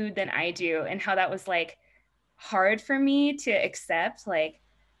about the food than I do, and how that was like hard for me to accept, like,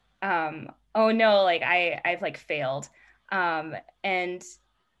 oh no, like I've like failed. And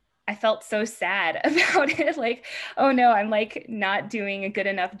I felt so sad about it. Like, oh no, I'm like not doing a good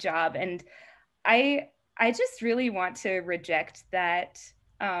enough job. And I just really want to reject that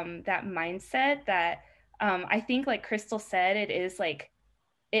that mindset that I think, like Crystal said, it is like,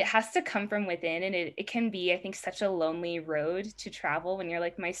 it has to come from within, and it can be, I think, such a lonely road to travel when you're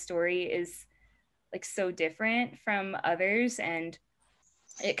like, my story is like so different from others, and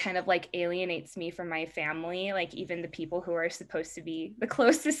it kind of like alienates me from my family, like even the people who are supposed to be the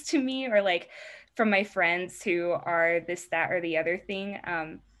closest to me, or like from my friends who are this, that, or the other thing.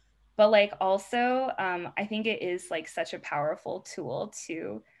 But like also, I think it is like such a powerful tool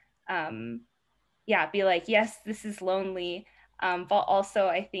to, yeah, be like, yes, this is lonely. But also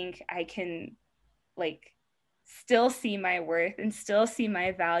I think I can like still see my worth and still see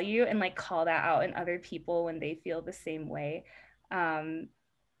my value, and like call that out in other people when they feel the same way.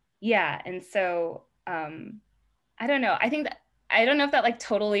 Yeah. And so I don't know. I think that, I don't know if that like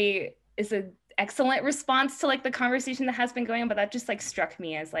totally is an excellent response to like the conversation that has been going on, but that just like struck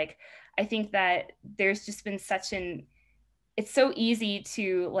me as like, I think that there's just been such an, it's so easy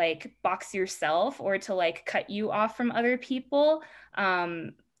to like box yourself or to like cut you off from other people.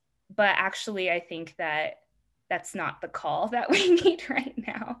 But actually, I think that that's not the call that we need right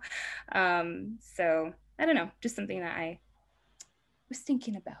now. So I don't know, just something that I was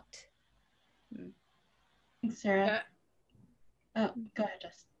thinking about. Thanks, Sarah. Yeah. Oh, go ahead,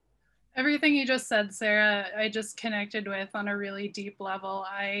 Jess. Everything you just said, Sarah, I just connected with on a really deep level.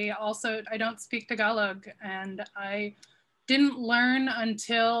 I don't speak Tagalog, and I didn't learn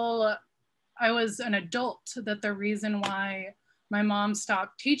until I was an adult that the reason why my mom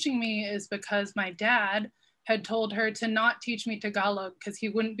stopped teaching me is because my dad had told her to not teach me Tagalog because he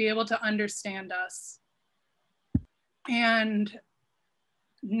wouldn't be able to understand us. And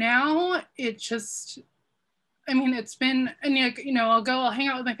now it just, I mean, it's been, and you know, I'll hang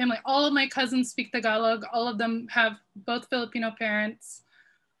out with my family. All of my cousins speak Tagalog. All of them have both Filipino parents.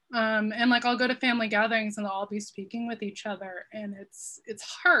 And like, I'll go to family gatherings and they'll all be speaking with each other. And it's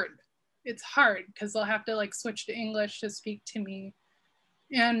hard. It's hard because they'll have to like switch to English to speak to me.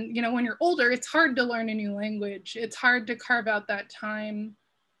 And, you know, when you're older, it's hard to learn a new language. It's hard to carve out that time.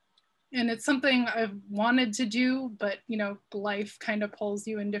 And it's something I've wanted to do, but, you know, life kind of pulls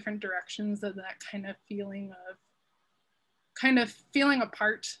you in different directions, and that kind of feeling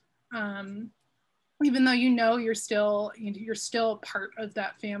apart. Even though, you know, you're still part of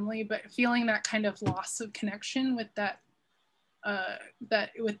that family, but feeling that kind of loss of connection with that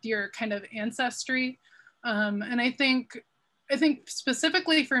with your kind of ancestry. And I think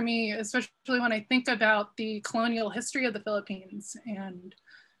specifically for me, especially when I think about the colonial history of the Philippines and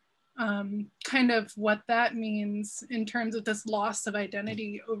kind of what that means in terms of this loss of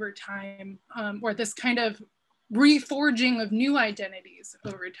identity over time, or this kind of reforging of new identities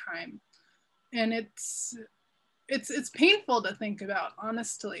over time. And it's painful to think about,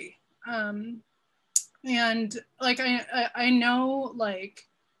 honestly. And like, I know, like,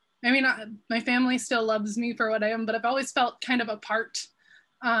 I mean, my family still loves me for what I am, but I've always felt kind of apart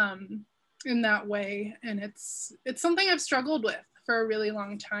in that way. And it's something I've struggled with for a really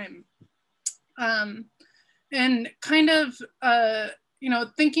long time. And kind of, you know,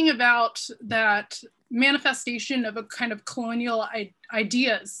 thinking about that manifestation of a kind of colonial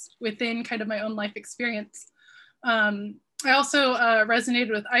ideas within kind of my own life experience. I also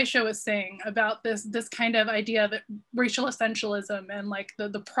resonated with Aisha was saying about this kind of idea of racial essentialism and like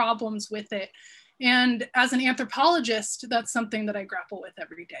the problems with it. And as an anthropologist, that's something that I grapple with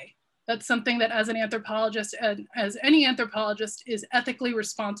every day. That's something that as an anthropologist, and as any anthropologist, is ethically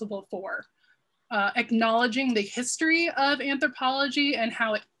responsible for. Acknowledging the history of anthropology and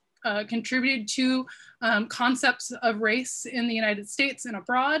how it contributed to concepts of race in the United States and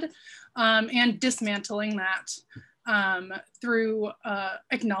abroad, and dismantling that through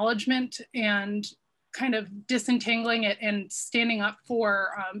acknowledgement and kind of disentangling it and standing up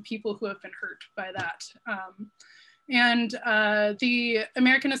for people who have been hurt by that. And the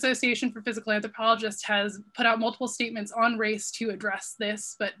American Association for Physical Anthropologists has put out multiple statements on race to address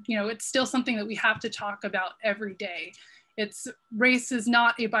this, but you know, it's still something that we have to talk about every day. Race is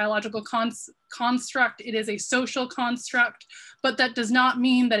not a biological construct, it is a social construct, but that does not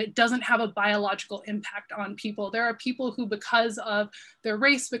mean that it doesn't have a biological impact on people. There are people who, because of their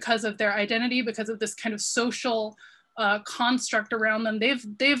race, because of their identity, because of this kind of social construct around them.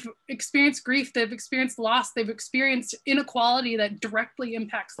 They've experienced grief, they've experienced loss, they've experienced inequality that directly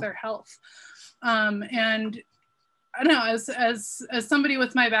impacts their health. And I don't know, as somebody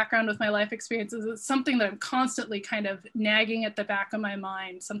with my background, with my life experiences, it's something that I'm constantly kind of nagging at the back of my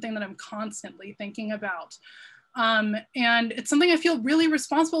mind, something that I'm constantly thinking about. And it's something I feel really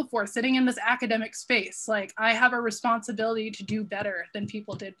responsible for, sitting in this academic space. Like, I have a responsibility to do better than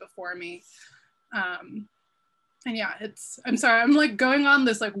people did before me. And yeah, I'm sorry, I'm like going on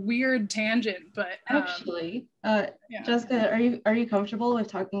this like weird tangent, but actually, yeah. Jessica, are you comfortable with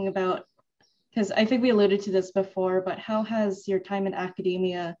talking about, because I think we alluded to this before, but how has your time in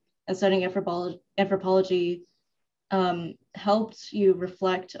academia and studying anthropology helped you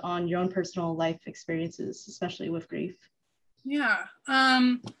reflect on your own personal life experiences, especially with grief? Yeah.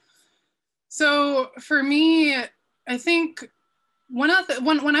 So for me, I think when I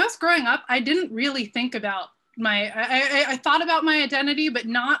was growing up, I didn't really think about I thought about my identity, but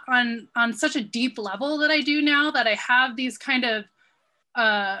not on such a deep level that I do now, that I have these kind of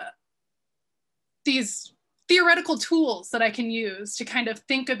these theoretical tools that I can use to kind of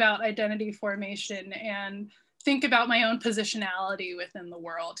think about identity formation and think about my own positionality within the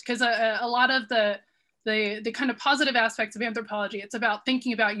world. Because a lot of the kind of positive aspects of anthropology, it's about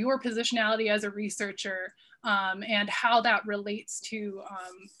thinking about your positionality as a researcher, and how that relates to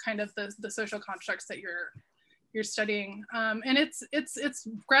kind of the social constructs that you're studying. And it's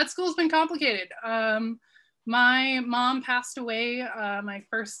grad school has been complicated. My mom passed away my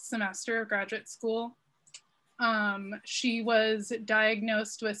first semester of graduate school. She was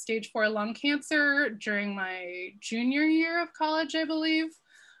diagnosed with stage 4 lung cancer during my junior year of college, I believe.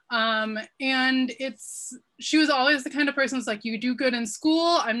 And she was always the kind of person who's like, you do good in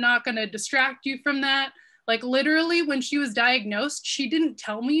school, I'm not gonna distract you from that. Like, literally, when she was diagnosed, she didn't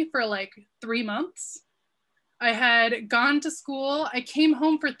tell me for like 3 months. I had gone to school, I came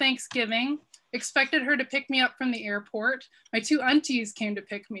home for Thanksgiving, expected her to pick me up from the airport. My 2 aunties came to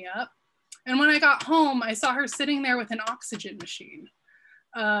pick me up. And when I got home, I saw her sitting there with an oxygen machine.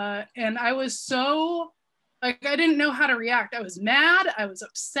 And I was so, like, I didn't know how to react. I was mad, I was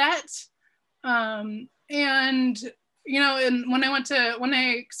upset. And, you know, and when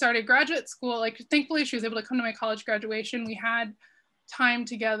I started graduate school, like, thankfully she was able to come to my college graduation. We had time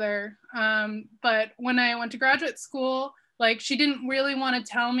together. But when I went to graduate school, like, she didn't really want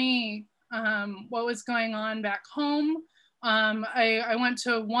to tell me what was going on back home. I went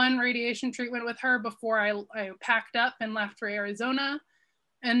to 1 radiation treatment with her before I packed up and left for Arizona.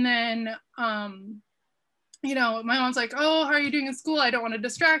 And then, you know, my mom's like, oh, how are you doing in school? I don't want to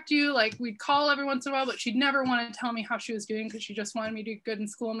distract you. Like, we'd call every once in a while, but she'd never want to tell me how she was doing because she just wanted me to do good in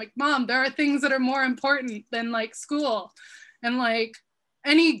school. I'm like, Mom, there are things that are more important than like school. And like,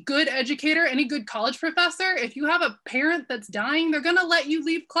 any good educator, any good college professor, if you have a parent that's dying, they're gonna let you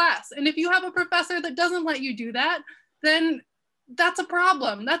leave class. And if you have a professor that doesn't let you do that, then that's a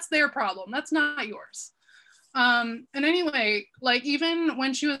problem. That's their problem. That's not yours. And anyway, like, even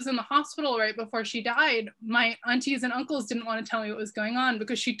when she was in the hospital right before she died, my aunties and uncles didn't want to tell me what was going on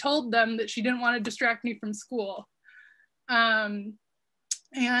because she told them that she didn't want to distract me from school. And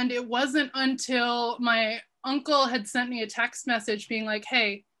it wasn't until my uncle had sent me a text message being like,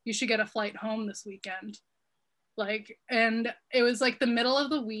 hey, you should get a flight home this weekend. Like, and it was like the middle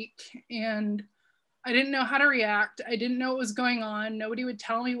of the week and I didn't know how to react. I didn't know what was going on. Nobody would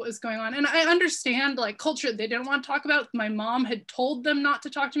tell me what was going on. And I understand, like, culture they didn't want to talk about. My mom had told them not to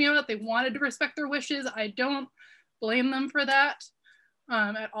talk to me about it. They wanted to respect their wishes. I don't blame them for that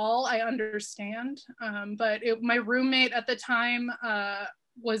at all. I understand. But my roommate at the time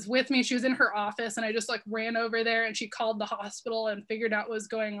was with me. She was in her office and I just like ran over there and she called the hospital and figured out what was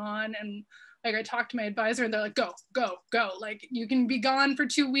going on. And like, I talked to my advisor and they're like, go, go, go. Like, you can be gone for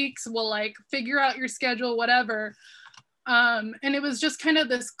 2 weeks. We'll like figure out your schedule, whatever. And it was just kind of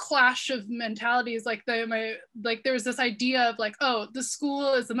this clash of mentalities. Like there was this idea of like, oh, the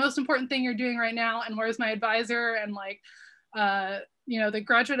school is the most important thing you're doing right now. And where's my advisor? And like, you know, the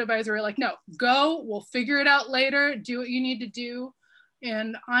graduate advisor were like, no, go, we'll figure it out later. Do what you need to do.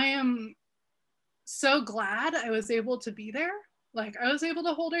 And I am so glad I was able to be there. Like, I was able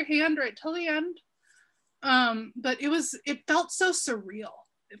to hold her hand right till the end. But it felt so surreal.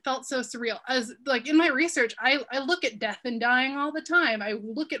 It felt so surreal. As like in my research, I look at death and dying all the time. I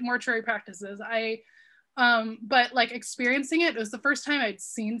look at mortuary practices. But like experiencing it was the first time I'd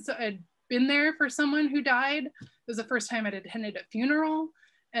been there for someone who died. It was the first time I'd attended a funeral.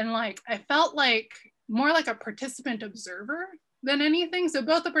 And like, I felt like more like a participant observer than anything. So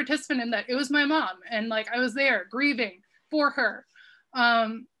both a participant in that it was my mom and like, I was there grieving for her.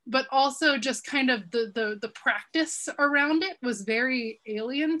 but also just kind of the practice around it was very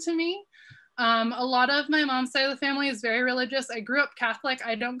alien to me. A lot of my mom's side of the family is very religious. I grew up Catholic.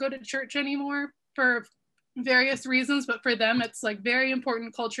 I don't go to church anymore for various reasons, but for them, it's like very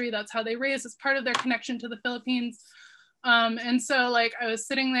important culturally. That's how they raise. It's part of their connection to the Philippines. And so like I was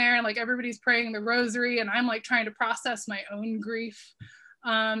sitting there and like everybody's praying the rosary and I'm like trying to process my own grief.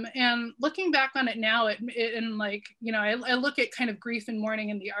 And looking back on it now, and like, you know, I look at kind of grief and mourning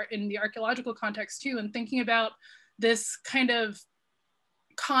in the archaeological context too, and thinking about this kind of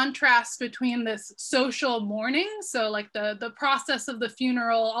contrast between this social mourning, so like the process of the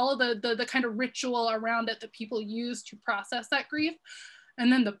funeral, all of the kind of ritual around it that people use to process that grief,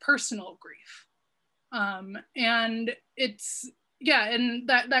 and then the personal grief. And it's, yeah, and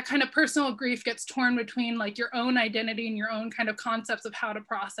that kind of personal grief gets torn between like your own identity and your own kind of concepts of how to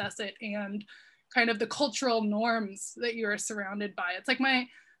process it and kind of the cultural norms that you are surrounded by. It's like my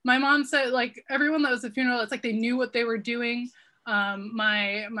mom said, like everyone that was at the funeral, it's like they knew what they were doing. I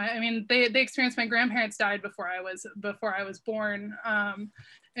mean, they experienced, my grandparents died before I was born.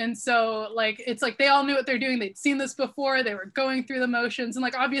 And so like, it's like, they all knew what they're doing. They'd seen this before, they were going through the motions, and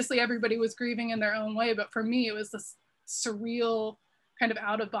like, obviously everybody was grieving in their own way. But for me, it was this surreal kind of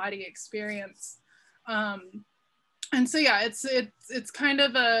out of body experience. And so, yeah, it's kind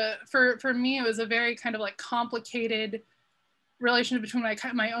of for me, it was a very kind of like complicated relationship between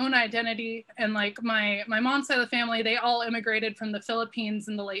my own identity and like my mom's side of the family. They all immigrated from the Philippines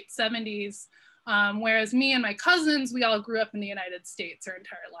in the late 70s. Whereas me and my cousins, we all grew up in the United States our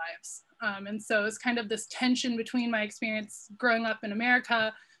entire lives. And so it's kind of this tension between my experience growing up in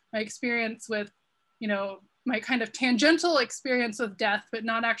America, my experience with, you know, my kind of tangential experience with death, but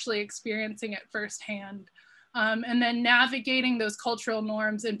not actually experiencing it firsthand. And then navigating those cultural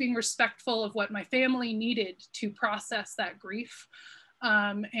norms and being respectful of what my family needed to process that grief,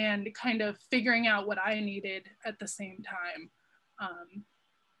 and kind of figuring out what I needed at the same time.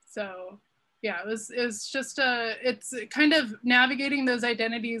 So yeah, it was just it's kind of navigating those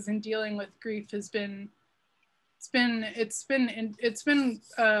identities and dealing with grief has been, it's been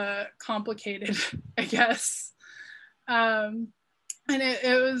complicated, I guess. And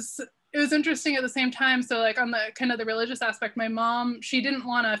it was interesting at the same time. So like on the kind of the religious aspect, my mom, she didn't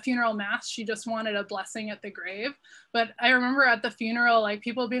want a funeral mass. She just wanted a blessing at the grave. But I remember at the funeral, like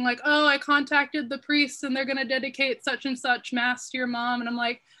people being like, oh, I contacted the priest and they're going to dedicate such and such mass to your mom. And I'm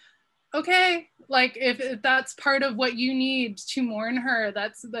like, okay, like if that's part of what you need to mourn her,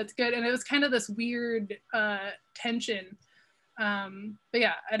 that's good. And it was kind of this weird tension. But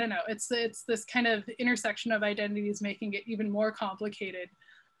yeah, I don't know. It's this kind of intersection of identities making it even more complicated.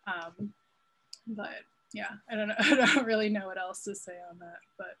 But yeah, I don't know. I don't really know what else to say on that,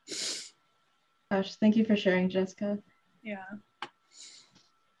 but. Gosh, thank you for sharing, Jessica. Yeah.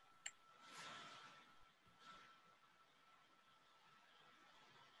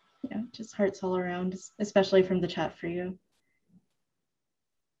 Yeah, just hearts all around, especially from the chat for you.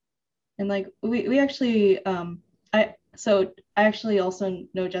 And like we actually, I actually also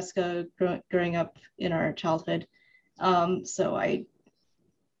know Jessica growing up in our childhood. So I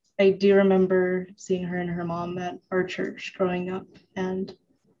do remember seeing her and her mom at our church growing up, and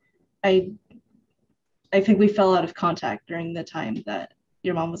I think we fell out of contact during the time that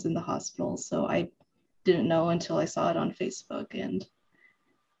your mom was in the hospital. So I didn't know until I saw it on Facebook, and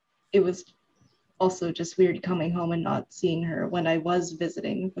it was also just weird coming home and not seeing her when I was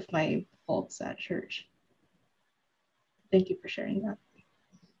visiting with my folks at church. Thank you for sharing that.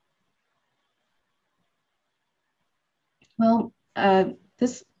 Well,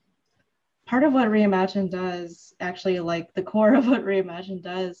 this part of what Reimagine does, actually, like the core of what Reimagine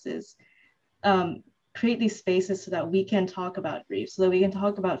does is create these spaces so that we can talk about grief, so that we can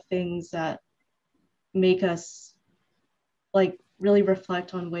talk about things that make us like really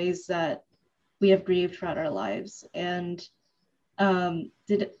reflect on ways that we have grieved throughout our lives. And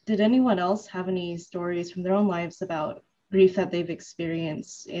did anyone else have any stories from their own lives about grief that they've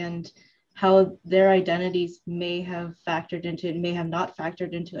experienced and how their identities may have factored into it, may have not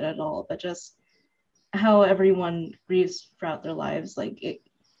factored into it at all, but just how everyone grieves throughout their lives, like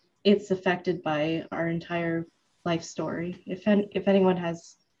it's affected by our entire life story. If anyone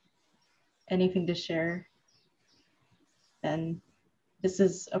has anything to share, then this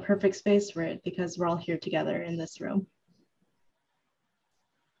is a perfect space for it, because we're all here together in this room.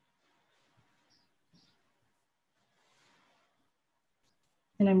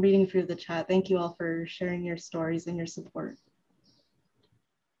 And I'm reading through the chat. Thank you all for sharing your stories and your support.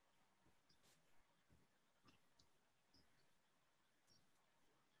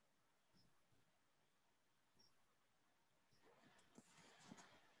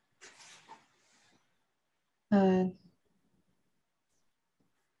 So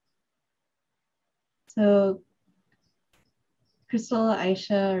Crystal,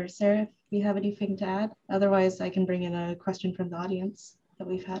 Aisha, or Sarah, if you have anything to add, otherwise I can bring in a question from the audience that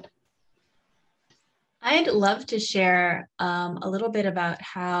we've had. I'd love to share a little bit about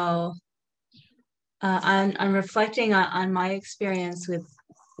how I'm reflecting on my experience with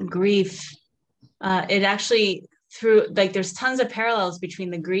grief. It actually there's tons of parallels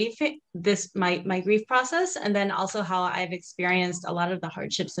between the grief, my grief process, and then also how I've experienced a lot of the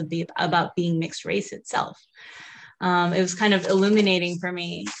hardships about being mixed race itself. It was kind of illuminating for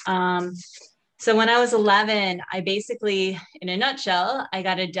me. So when I was 11, I basically, in a nutshell, I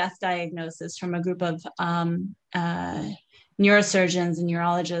got a death diagnosis from a group of neurosurgeons and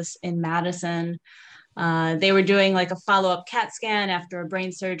neurologists in Madison. They were doing like a follow-up CAT scan after a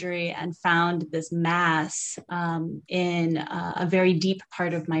brain surgery and found this mass in a very deep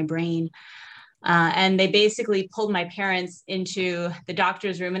part of my brain. And they basically pulled my parents into the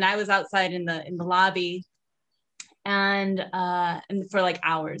doctor's room, and I was outside in the lobby, and for like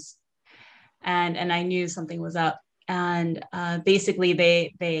hours. And I knew something was up. And basically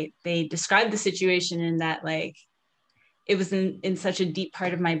they described the situation in that, like, it was in such a deep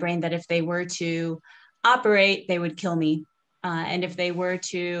part of my brain that if they were to operate, they would kill me. And if they were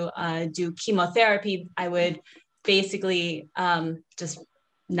to do chemotherapy, I would basically just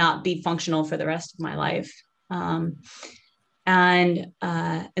not be functional for the rest of my life. And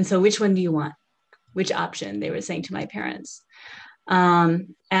so which one do you want? Which option? They were saying to my parents.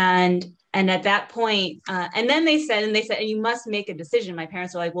 And at that point, and then they said, and you must make a decision. My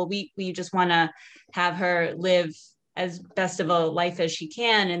parents were like, well, we just want to have her live as best of a life as she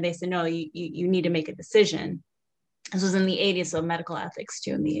can. And they said, no, you need to make a decision. This was in the 80s, so medical ethics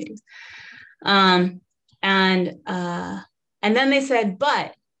too in the 80s. And then they said,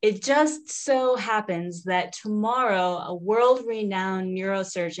 but it just so happens that tomorrow a world-renowned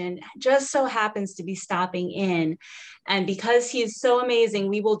neurosurgeon just so happens to be stopping in. And because he's so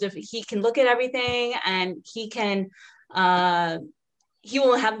amazing, he can look at everything, and he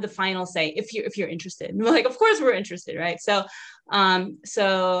will have the final say if you're interested. And we're like, of course we're interested, right? So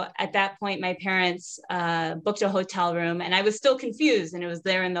at that point, my parents booked a hotel room, and I was still confused. And it was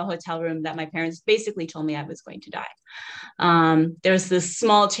there in the hotel room that my parents basically told me I was going to die. There was this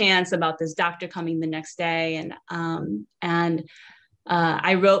small chance about this doctor coming the next day, and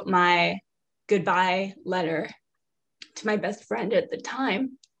I wrote my goodbye letter to my best friend at the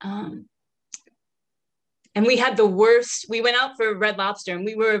time. And we had the worst. We went out for Red Lobster, and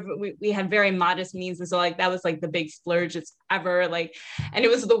we had very modest means, and so like that was like the big splurge it's ever, like, and it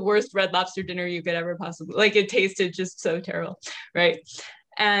was the worst Red Lobster dinner you could ever possibly, like, it tasted just so terrible, right?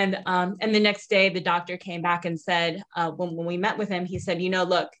 And the next day the doctor came back and said, when we met with him, he said,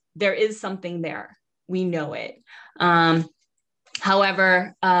 look, there is something there. We know it.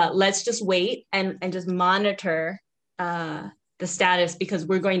 However, let's just wait and just monitor the status, because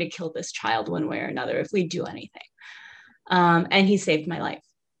we're going to kill this child one way or another if we do anything. And he saved my life.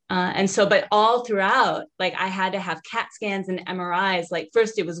 And so, but all throughout, like, I had to have CAT scans and MRIs. Like,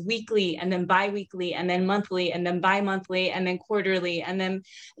 first it was weekly, and then bi-weekly, and then monthly, and then bi-monthly, and then quarterly, and then,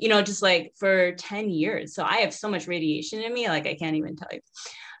 just like for 10 years. So I have so much radiation in me, like, I can't even tell you.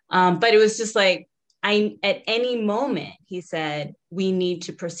 But it was just like, at any moment, he said, we need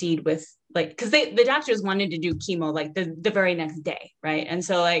to proceed with, like, because the doctors wanted to do chemo like the very next day, right? And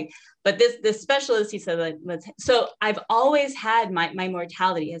so, like, but this specialist, he said, like, so I've always had my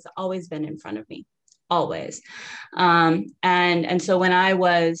mortality has always been in front of me, always. And so when I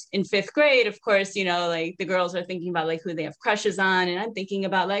was in 5th grade, of course, like, the girls are thinking about like who they have crushes on, and I'm thinking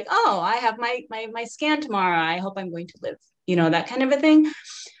about like, oh, I have my scan tomorrow, I hope I'm going to live, that kind of a thing.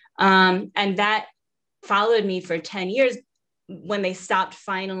 And that followed me for 10 years when they stopped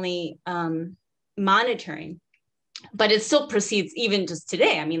finally monitoring. But it still proceeds even just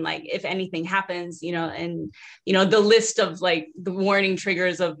today. I mean, like, if anything happens, and, the list of like the warning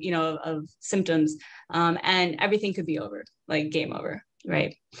triggers of, of symptoms, and everything could be over, like game over,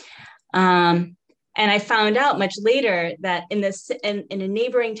 right? And I found out much later that in a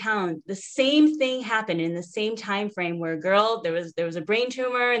neighboring town, the same thing happened in the same time frame, where a girl, there was a brain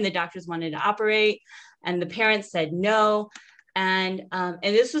tumor, and the doctors wanted to operate, and the parents said no. And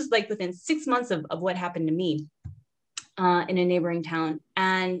this was like within 6 months of what happened to me in a neighboring town.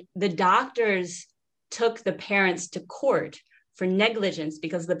 And the doctors took the parents to court for negligence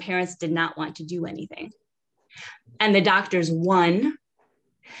because the parents did not want to do anything. And the doctors won.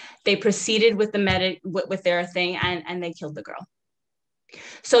 They proceeded with with their thing, and they killed the girl.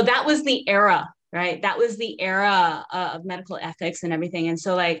 So that was the era right? That was the era of medical ethics and everything. And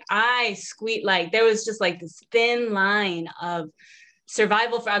so like there was just like this thin line of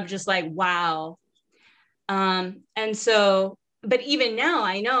survival I'm just like, wow. And so, but even now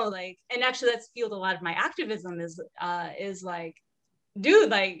I know like, and actually that's fueled a lot of my activism is like,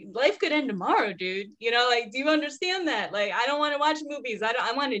 dude, like life could end tomorrow, dude. You know, like, do you understand that? Like, I don't want to watch movies.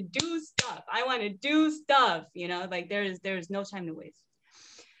 I want to do stuff. I want to do stuff, you know, like there's no time to waste.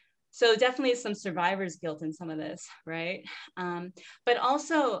 So definitely some survivor's guilt in some of this, right? But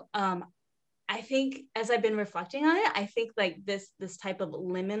also, I think as I've been reflecting on it, I think like this type of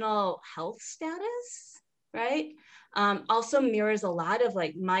liminal health status, right? Also mirrors a lot of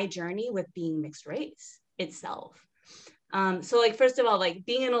like my journey with being mixed race itself. So like, first of all, like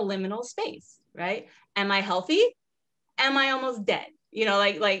being in a liminal space, right? Am I healthy? Am I almost dead? You know,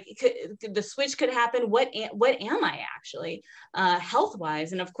 like the switch could happen. What am I actually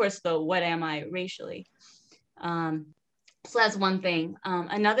health-wise? And of course, what am I racially? So that's one thing.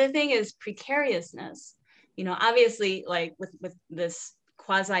 Another thing is precariousness. You know, obviously, like with this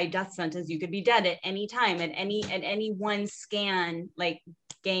quasi death sentence, you could be dead at any time, at any one scan, like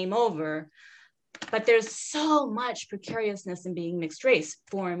game over. But there's so much precariousness in being mixed race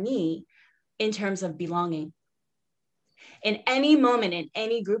for me in terms of belonging. In any moment, in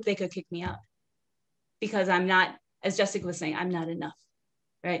any group, they could kick me out because I'm not, as Jessica was saying, I'm not enough,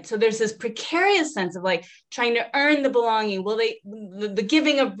 right? So there's this precarious sense of like trying to earn the belonging. Will the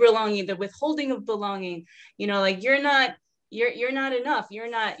giving of belonging, the withholding of belonging, you know, like you're not enough.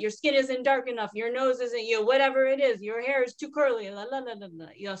 Your skin isn't dark enough. Your nose isn't, you know, whatever it is, your hair is too curly, la, la, la, la, la.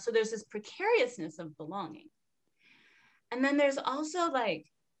 You know, so there's this precariousness of belonging. And then there's also like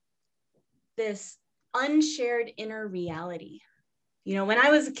this unshared inner reality. You know, when I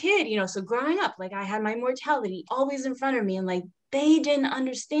was a kid, you know, so growing up, like I had my mortality always in front of me and like they didn't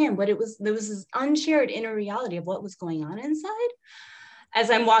understand what it was. There was this unshared inner reality of what was going on inside. As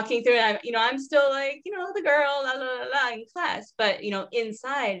I'm walking through it, I'm still like, you know, the girl, la, la, la, la, in class, but, you know,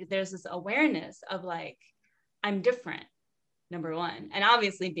 inside there's this awareness of like, I'm different, number one, and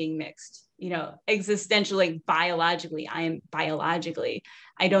obviously being mixed, you know, existentially, biologically,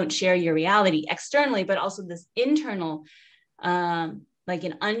 I don't share your reality externally, but also this internal, like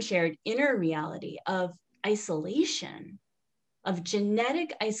an unshared inner reality of isolation, of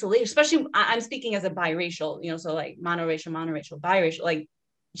genetic isolation, especially I'm speaking as a biracial, you know, so like monoracial, biracial, like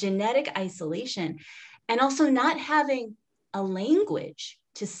genetic isolation, and also not having a language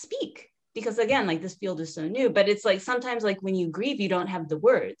to speak. Because again, like this field is so new, but it's like sometimes like when you grieve, you don't have the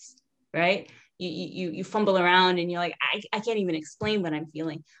words, right? You fumble around and you're like, I can't even explain what I'm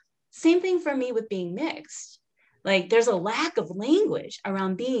feeling. Same thing for me with being mixed. Like there's a lack of language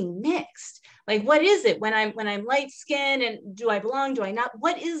around being mixed. Like, what is it when I'm light skinned and do I belong? Do I not?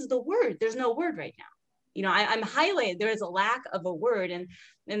 What is the word? There's no word right now. You know, I'm highlighted. There is a lack of a word, and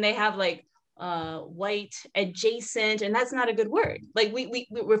they have like white adjacent, and that's not a good word. Like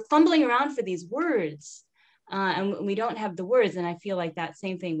we're fumbling around for these words, and we don't have the words. And I feel like that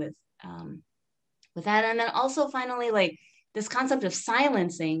same thing with that. And then also finally, like this concept of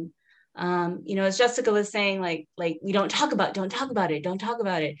silencing. You know, as Jessica was saying, like we don't talk about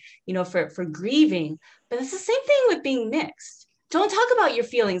it, you know, for grieving, but it's the same thing with being mixed. Don't talk about your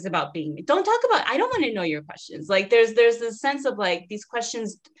feelings about being, don't talk about, I don't want to know your questions. Like there's this sense of like these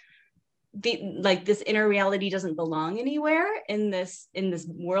questions, like this inner reality doesn't belong anywhere in this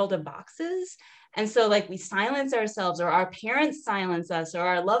world of boxes. And so like we silence ourselves, or our parents silence us, or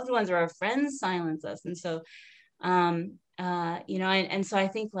our loved ones or our friends silence us. And so, you know, and so I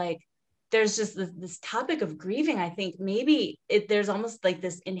think like, there's just this topic of grieving. I think maybe there's almost like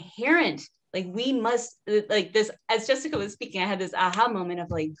this inherent, like we must, like this, as Jessica was speaking, I had this aha moment of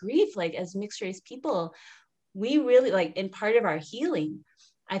like grief, like as mixed race people, we really like in part of our healing,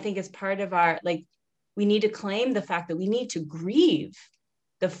 I think as part of our, like, we need to claim the fact that we need to grieve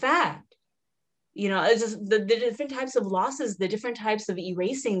the fact, you know, it's just the different types of losses, the different types of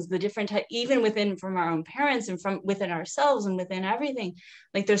erasings, the different even within from our own parents and from within ourselves and within everything.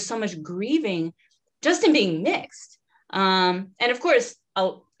 Like there's so much grieving just in being mixed. And of course,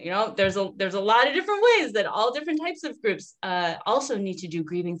 you know, there's a lot of different ways that all different types of groups also need to do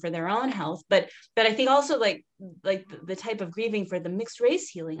grieving for their own health. But I think also like the type of grieving for the mixed race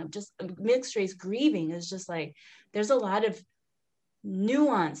healing of just mixed race grieving is just like, there's a lot of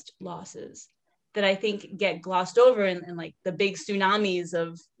nuanced losses that I think get glossed over in like the big tsunamis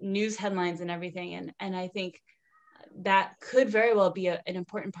of news headlines and everything. And I think that could very well be an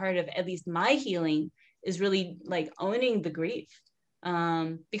important part of at least my healing, is really like owning the grief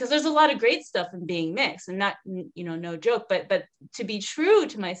because there's a lot of great stuff in being mixed, and not, no joke, but to be true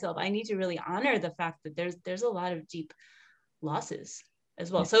to myself, I need to really honor the fact that there's a lot of deep losses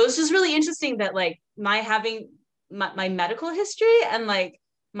as well. So it's just really interesting that like having my medical history and like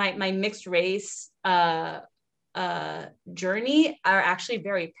my mixed race journey are actually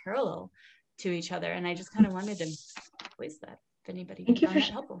very parallel to each other, and I just kind of wanted to voice that if anybody found that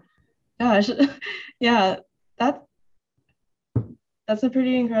helpful. Gosh, yeah, that's a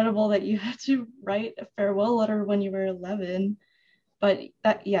pretty incredible that you had to write a farewell letter when you were 11. But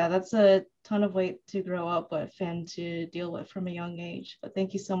that's a ton of weight to grow up with and to deal with from a young age. But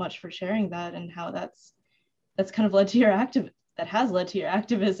thank you so much for sharing that, and how that's kind of led to your activism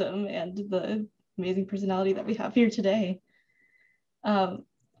and the amazing personality that we have here today.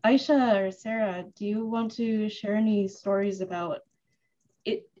 Aisha or Sarah, do you want to share any stories about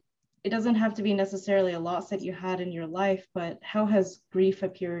it? It doesn't have to be necessarily a loss that you had in your life, but how has grief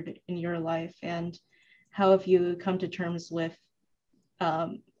appeared in your life, and how have you come to terms with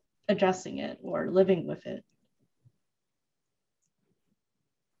addressing it or living with it?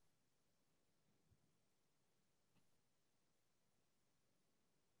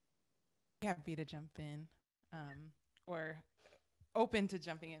 Happy to jump in, or open to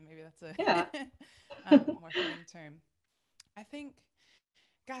jumping in. Maybe that's a more fitting term. I think,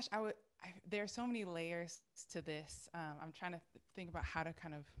 gosh, there are so many layers to this. I'm trying to think about how to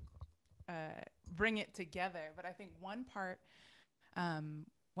kind of bring it together. But I think one part,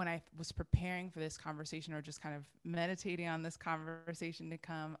 when I was preparing for this conversation, or just kind of meditating on this conversation to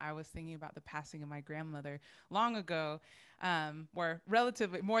come, I was thinking about the passing of my grandmother long ago, or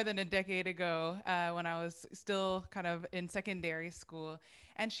relatively more than a decade ago, when I was still kind of in secondary school.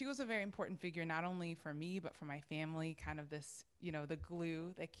 And she was a very important figure, not only for me, but for my family, kind of this, the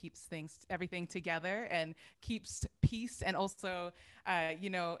glue that keeps everything together and keeps peace, and also,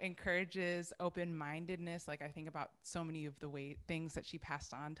 encourages open-mindedness. Like, I think about so many of the things that she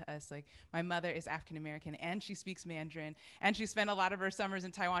passed on to us. Like, my mother is African-American, and she speaks Mandarin, and she spent a lot of her summers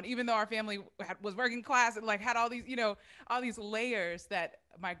in Taiwan, even though our family was working class and like had all these layers that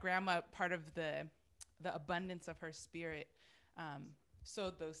my grandma, part of the abundance of her spirit,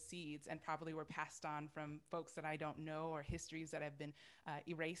 sowed those seeds, and probably were passed on from folks that I don't know, or histories that have been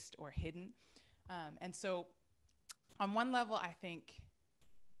erased or hidden. And so on one level, I think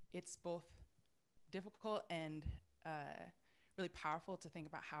it's both difficult and really powerful to think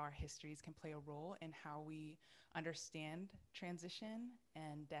about how our histories can play a role in how we understand transition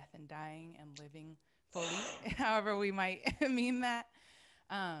and death and dying and living fully, however we might mean that.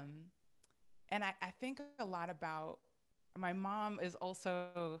 And I think a lot about, my mom is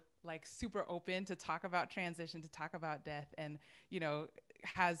also like super open to talk about transition, to talk about death, and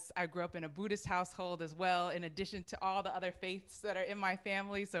I grew up in a Buddhist household as well, in addition to all the other faiths that are in my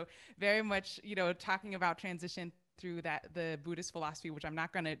family. So very much, talking about transition through the Buddhist philosophy, which I'm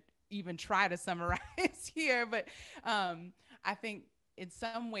not going to even try to summarize here, but I think in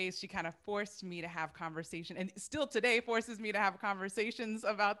some ways she kind of forced me to have conversation, and still today forces me to have conversations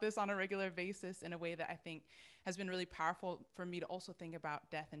about this on a regular basis, in a way that I think has been really powerful for me to also think about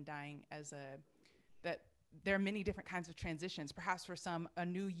death and dying as that there are many different kinds of transitions. Perhaps for some, a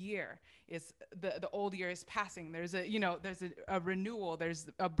new year is the old year is passing. There's a renewal. There's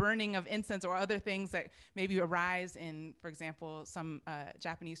a burning of incense or other things that maybe arise in, for example, some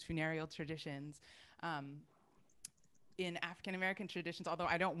Japanese funereal traditions. In African-American traditions, although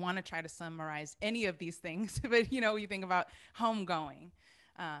I don't want to try to summarize any of these things, but you think about homegoing,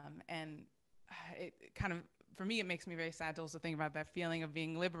 and it kind of, for me, it makes me very sad to also think about that feeling of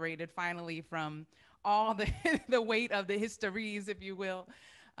being liberated finally from all the weight of the histories, if you will.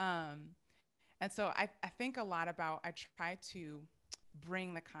 And so I think a lot about, I try to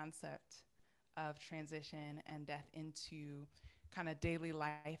bring the concept of transition and death into kind of daily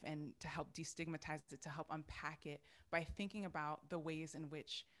life, and to help destigmatize it, to help unpack it by thinking about the ways in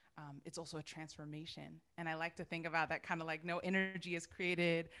which it's also a transformation. And I like to think about that kind of like, no energy is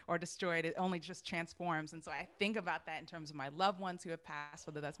created or destroyed, it only just transforms. And so I think about that in terms of my loved ones who have passed,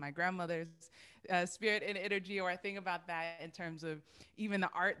 whether that's my grandmother's spirit and energy, or I think about that in terms of even the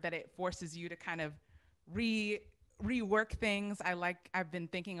art that it forces you to kind of rework things. I've been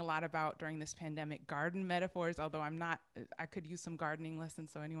thinking a lot about, during this pandemic, garden metaphors, although I could use some gardening lessons,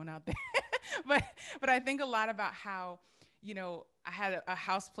 so anyone out there. but I think a lot about how, I had a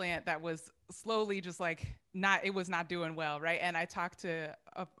house plant that was slowly just like it was not doing well, right? And I talked to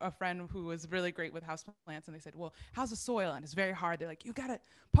a friend who was really great with house plants, and they said, well, how's the soil? And it's very hard. They're like, you gotta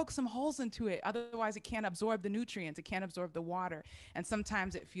poke some holes into it, otherwise it can't absorb the nutrients, it can't absorb the water. And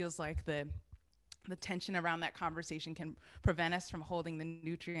sometimes it feels like the the tension around that conversation can prevent us from holding the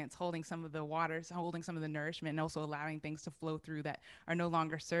nutrients, holding some of the waters, holding some of the nourishment, and also allowing things to flow through that are no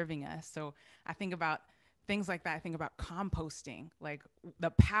longer serving us. So I think about things like that. I think about composting, like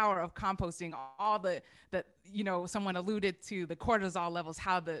the power of composting, all the someone alluded to the cortisol levels,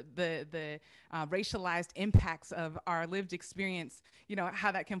 how the racialized impacts of our lived experience,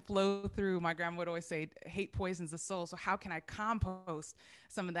 how that can flow through. My grandma would always say, hate poisons the soul. So how can I compost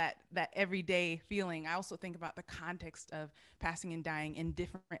some of that everyday feeling? I also think about the context of passing and dying in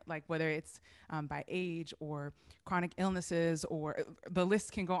different, like whether it's by age or chronic illnesses, or the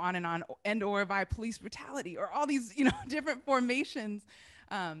list can go on, and or by police brutality, or all these different formations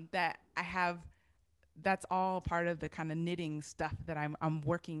that I have. That's all part of the kind of knitting stuff that I'm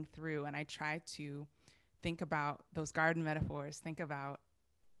working through, and I try to think about those garden metaphors, think about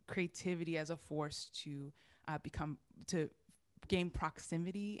creativity as a force to gain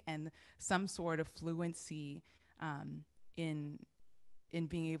proximity and some sort of fluency in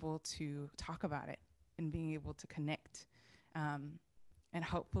being able to talk about it and being able to connect, and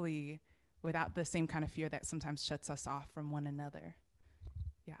hopefully without the same kind of fear that sometimes shuts us off from one another.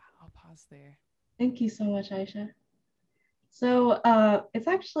 Yeah, I'll pause there. Thank you so much, Aisha. So it's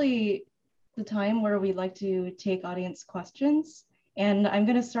actually the time where we like to take audience questions. And I'm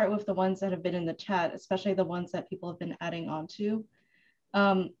going to start with the ones that have been in the chat, especially the ones that people have been adding on to.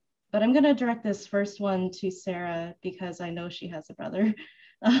 But I'm going to direct this first one to Sarah because I know she has a brother.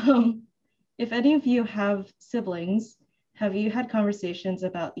 If any of you have siblings, have you had conversations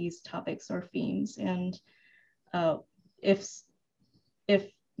about these topics or themes? And if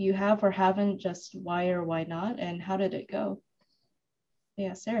you have or haven't, just why or why not, and how did it go?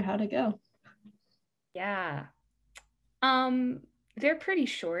 Yeah, Sarah, how'd it go? Yeah, they're pretty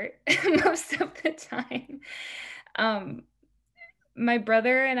short most of the time. My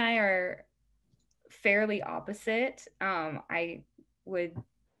brother and I are fairly opposite. I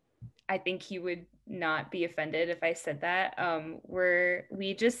think he would not be offended if I said that.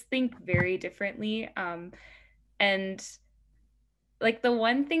 We just think very differently, and like the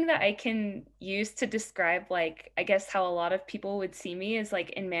one thing that I can use to describe, like, I guess how a lot of people would see me is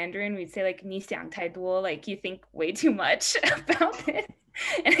like in Mandarin, we'd say like, 你想太多, like you think way too much about it.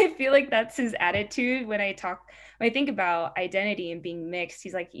 And I feel like that's his attitude when I think about identity and being mixed.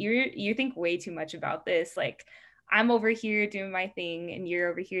 He's like, you think way too much about this. Like I'm over here doing my thing and you're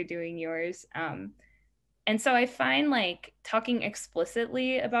over here doing yours. And so I find like talking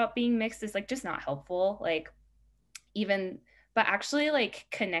explicitly about being mixed is like just not helpful. Like but actually like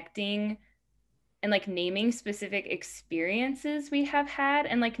connecting and like naming specific experiences we have had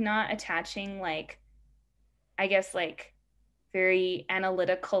and like not attaching like, I guess like very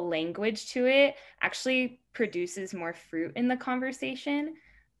analytical language to it actually produces more fruit in the conversation.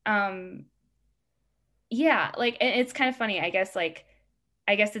 Yeah, like it's kind of funny. I guess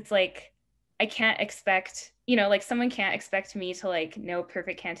it's like I can't expect, like someone can't expect me to like know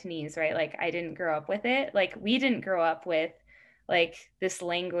perfect Cantonese, right? Like I didn't grow up with it. Like we didn't grow up with like this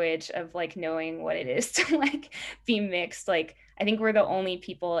language of like knowing what it is to like be mixed. Like I think we're the only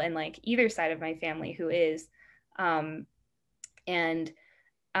people in like either side of my family who is.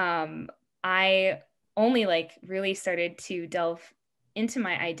 I only like really started to delve into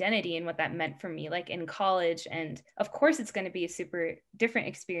my identity and what that meant for me like in college, and of course it's going to be a super different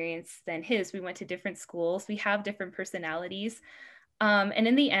experience than his. We went to different schools, we have different personalities, and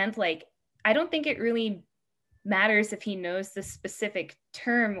in the end, like I don't think it really matters if he knows the specific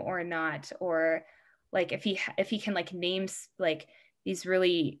term or not, or like if he can like names like these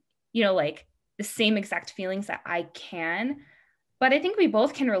really like the same exact feelings that I can. But I think we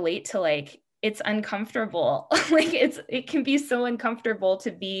both can relate to like it's uncomfortable. Like it can be so uncomfortable to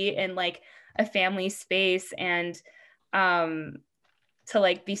be in like a family space and to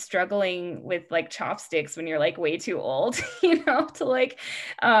like be struggling with like chopsticks when you're like way too old, to like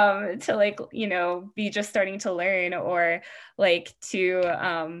be just starting to learn, or like to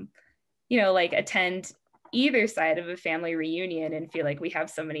like attend either side of a family reunion and feel like we have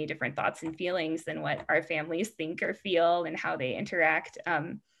so many different thoughts and feelings than what our families think or feel and how they interact.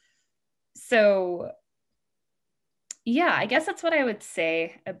 So yeah, I guess that's what I would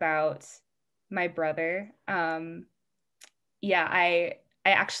say about my brother. Yeah, I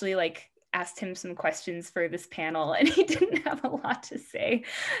actually like asked him some questions for this panel and he didn't have a lot to say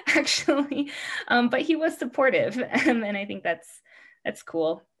actually, but he was supportive, and I think that's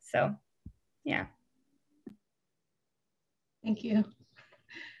cool. So yeah. Thank you.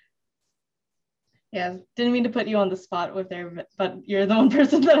 Yeah, didn't mean to put you on the spot with there, but you're the one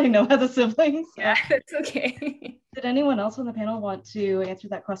person that I know has a sibling. So. Yeah, that's okay. Did anyone else on the panel want to answer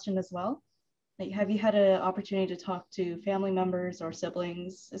that question as well? Like, have you had an opportunity to talk to family members or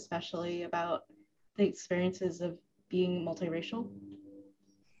siblings, especially about the experiences of being multiracial?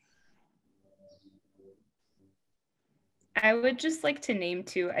 I would just like to name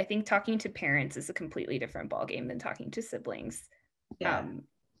two. I think talking to parents is a completely different ballgame than talking to siblings. Yeah.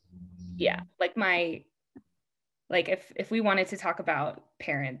 Yeah, like if we wanted to talk about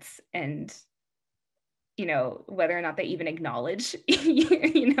parents and whether or not they even acknowledge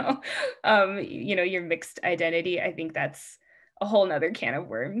your mixed identity, I think that's a whole nother can of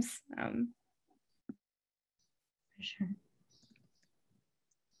worms. For sure.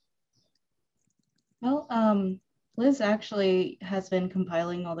 Well, Liz actually has been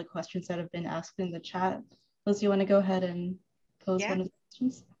compiling all the questions that have been asked in the chat. Liz, you want to go ahead and pose one of the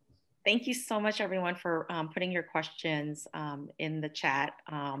questions? Thank you so much, everyone, for putting your questions in the chat.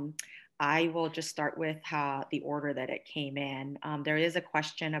 I will just start with the order that it came in. There is a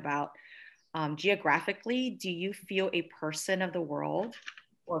question about geographically, do you feel a person of the world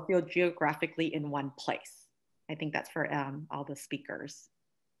or feel geographically in one place? I think that's for all the speakers.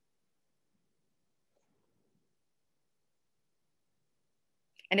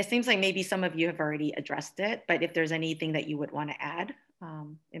 And it seems like maybe some of you have already addressed it, but if there's anything that you would want to add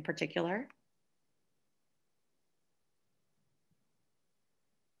in particular.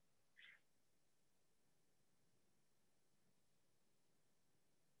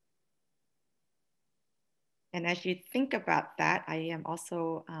 And as you think about that, I am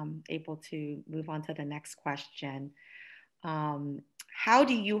also able to move on to the next question. How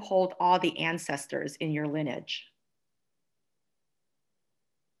do you hold all the ancestors in your lineage?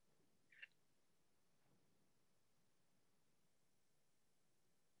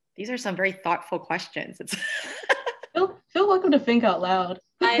 These are some very thoughtful questions. Feel welcome to think out loud.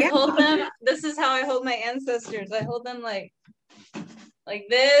 I hold them, this is how I hold my ancestors. I hold them like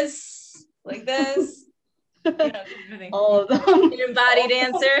this. All of them. An embodied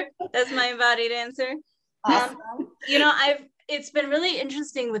answer. That's my embodied answer. Awesome. It's been really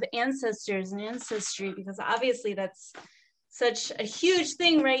interesting with ancestors and ancestry, because obviously that's such a huge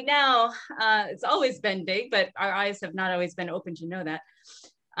thing right now. It's always been big, but our eyes have not always been open to know that.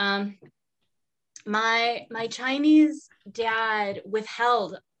 My Chinese dad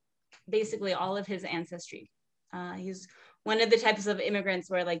withheld basically all of his ancestry. He's one of the types of immigrants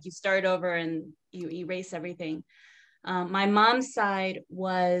where like you start over and you erase everything. My mom's side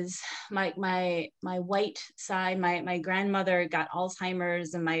was my white side. My grandmother got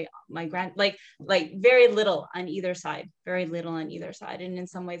Alzheimer's, and my grand like very little on either side, and in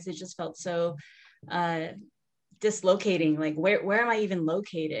some ways it just felt so dislocating. Like where am I even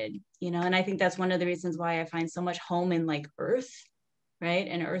located? And I think that's one of the reasons why I find so much home in like earth, right,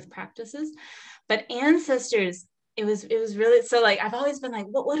 and earth practices. But ancestors, it was really, so like I've always been like,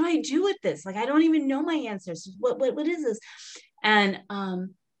 what do I do with this? Like I don't even know my ancestors. What is this? And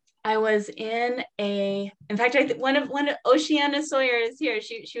I was in fact, one of Oceana Sawyer is here.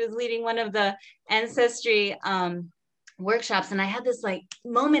 She was leading one of the ancestry workshops, and I had this like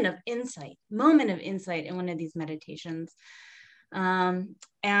moment of insight in one of these meditations, and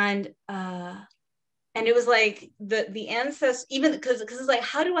it was like the ancestors, even because it's like,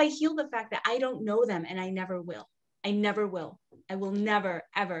 how do I heal the fact that I don't know them, and I never will. I will never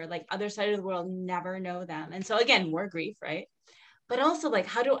ever, like other side of the world, never know them. And so again, more grief, right? But also like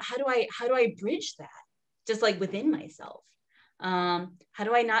how do I bridge that just like within myself? How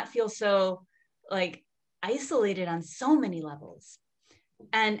do I not feel so like isolated on so many levels?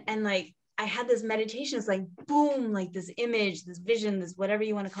 And like I had this meditation, it's like boom, like this image, this vision, this whatever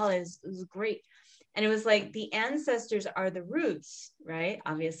you want to call it, it was great. And it was like the ancestors are the roots, right?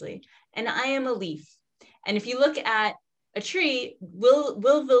 Obviously. And I am a leaf. And if you look at a tree, will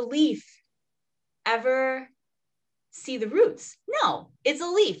the leaf ever see the roots? No, it's a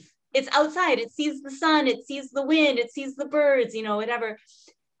leaf. It's outside. It sees the sun, it sees the wind, it sees the birds, whatever.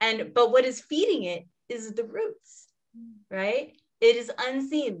 But what is feeding it is the roots, right? It is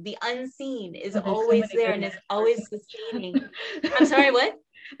unseen. The unseen is always there and is always sustaining. I'm sorry, what?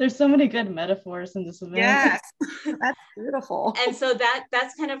 There's so many good metaphors in this event. Yes, that's beautiful. And so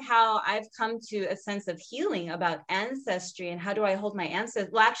that's kind of how I've come to a sense of healing about ancestry, and how do I hold my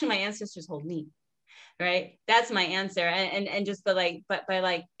ancestors? Well, actually, my ancestors hold me, right? That's my answer. And just the like, but by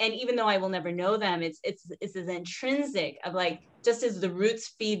like, and even though I will never know them, it's this intrinsic of like, just as the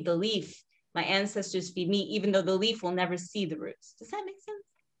roots feed the leaf, my ancestors feed me, even though the leaf will never see the roots. Does that make sense?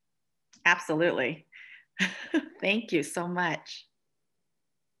 Absolutely. Thank you so much.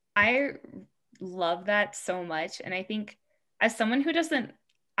 I love that so much. And I think as someone who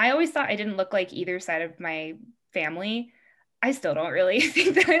I always thought I didn't look like either side of my family. I still don't really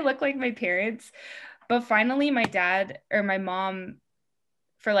think that I look like my parents. But finally, my dad or my mom,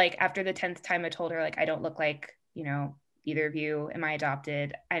 for like after the 10th time, I told her, like, I don't look like, you know, either of you. Am I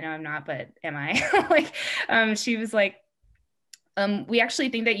adopted? I know I'm not, but am I? Like, she was like, we actually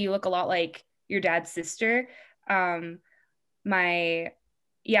think that you look a lot like your dad's sister. My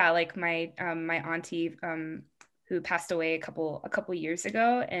auntie who passed away a couple years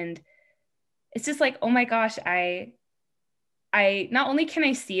ago, and it's just like, oh my gosh, I not only can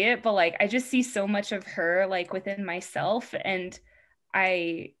I see it, but like I just see so much of her like within myself, and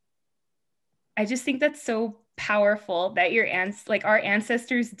I just think that's so powerful that our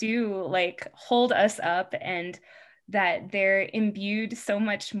ancestors do like hold us up, and that they're imbued so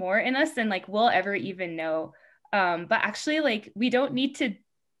much more in us than like we'll ever even know. But actually, like, we don't need to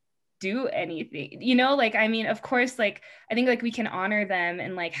do anything, you know, like, I mean, of course, like, I think like we can honor them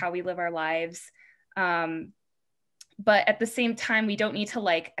and like how we live our lives. But at the same time, we don't need to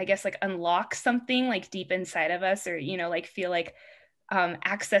like, I guess, like unlock something like deep inside of us, or, you know, like feel like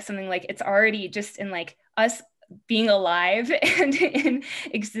access something. Like it's already just in like us being alive and in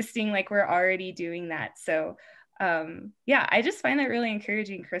existing, like we're already doing that. So yeah, I just find that really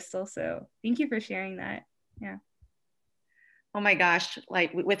encouraging, Crystal. So thank you for sharing that. Yeah. Oh my gosh,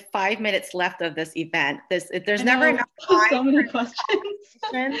 like with 5 minutes left of this event, there's never enough time. So many questions.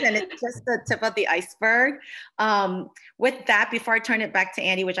 And it's just the tip of the iceberg. With that, before I turn it back to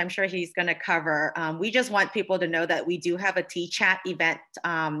Andy, which I'm sure he's going to cover, we just want people to know that we do have a T-Chat event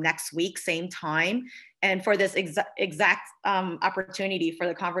next week, same time, and for this exact opportunity for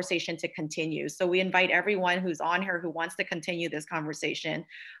the conversation to continue. So we invite everyone who's on here who wants to continue this conversation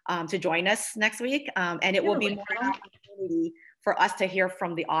to join us next week, and it will be more an opportunity for us to hear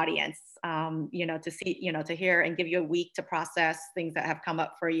from the audience, you know, to see, you know, to hear and give you a week to process things that have come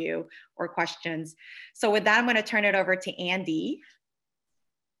up for you or questions. So with that, I'm going to turn it over to Andy.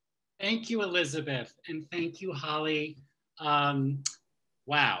 Thank you, Elizabeth, and thank you, Holly.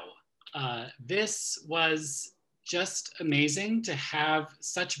 Wow, this was just amazing to have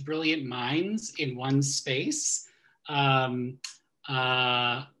such brilliant minds in one space.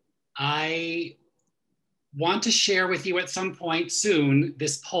 I want to share with you at some point soon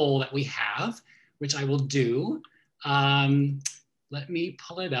this poll that we have, which I will do. Let me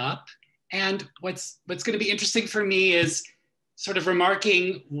pull it up. And what's going to be interesting for me is sort of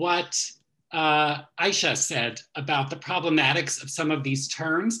remarking what Aisha said about the problematics of some of these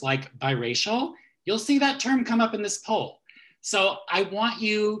terms like biracial. You'll see that term come up in this poll. So I want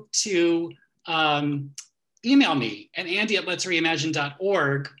you to email me at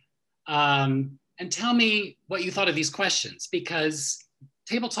andy@letsreimagine.org and tell me what you thought of these questions, because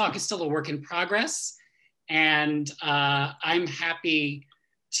Table Talk is still a work in progress, and I'm happy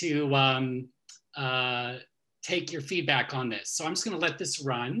to take your feedback on this. So I'm just going to let this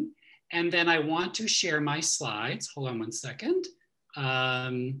run, and then I want to share my slides. Hold on one second.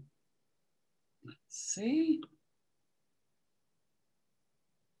 Let's see.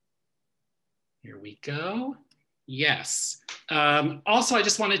 Here we go. Yes. Also, I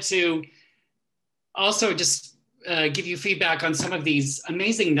just wanted to give you feedback on some of these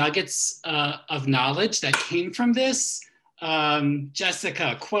amazing nuggets of knowledge that came from this.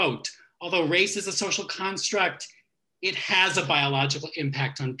 Jessica, quote, "Although race is a social construct, it has a biological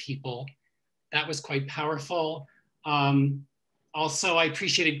impact on people." That was quite powerful. Also, I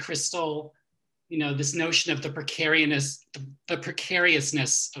appreciated, Crystal, you know, this notion of the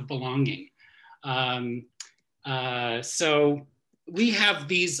precariousness of belonging. So we have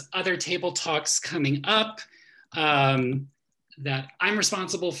these other table talks coming up that I'm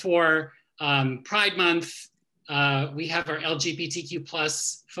responsible for. Pride Month, we have our LGBTQ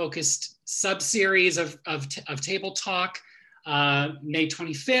plus focused sub-series of Table Talk, May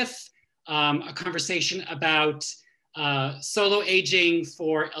 25th, a conversation about solo aging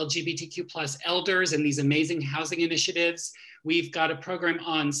for LGBTQ plus elders and these amazing housing initiatives. We've got a program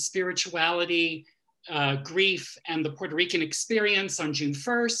on spirituality, grief, and the Puerto Rican experience on June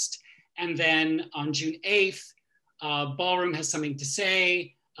 1st. And then on June 8th, Ballroom Has Something to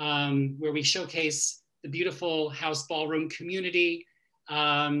Say, where we showcase the beautiful house ballroom community.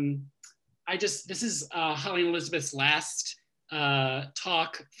 This is Holly and Elizabeth's last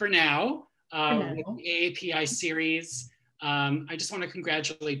talk for now with the AAPI series. I just want to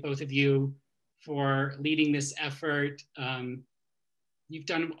congratulate both of you for leading this effort. You've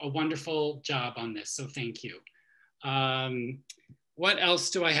done a wonderful job on this, so thank you. What else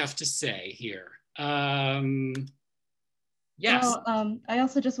do I have to say here? Yes. Well, I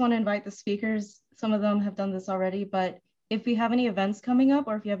also just want to invite the speakers. Some of them have done this already, but if you have any events coming up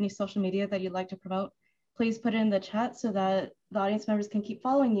or if you have any social media that you'd like to promote, please put it in the chat so that the audience members can keep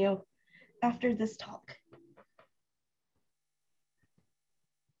following you after this talk.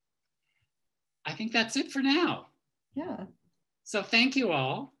 I think that's it for now. Yeah. So thank you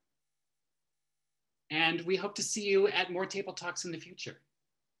all. And we hope to see you at more table talks in the future.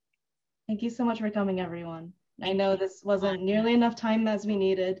 Thank you so much for coming, everyone. I know this wasn't nearly enough time as we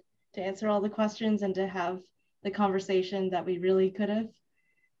needed to answer all the questions and to have the conversation that we really could have,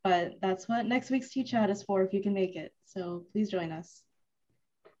 but that's what next week's T-Chat is for if you can make it. So please join us.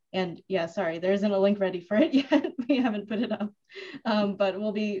 And yeah, sorry, there isn't a link ready for it yet. We haven't put it up, but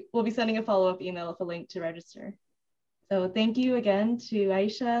we'll be sending a follow-up email with a link to register. So thank you again to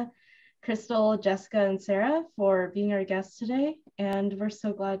Aisha, Crystal, Jessica, and Sarah for being our guests today. And we're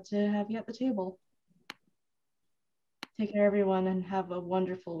so glad to have you at the table. Take care, everyone, and have a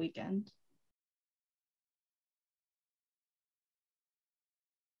wonderful weekend.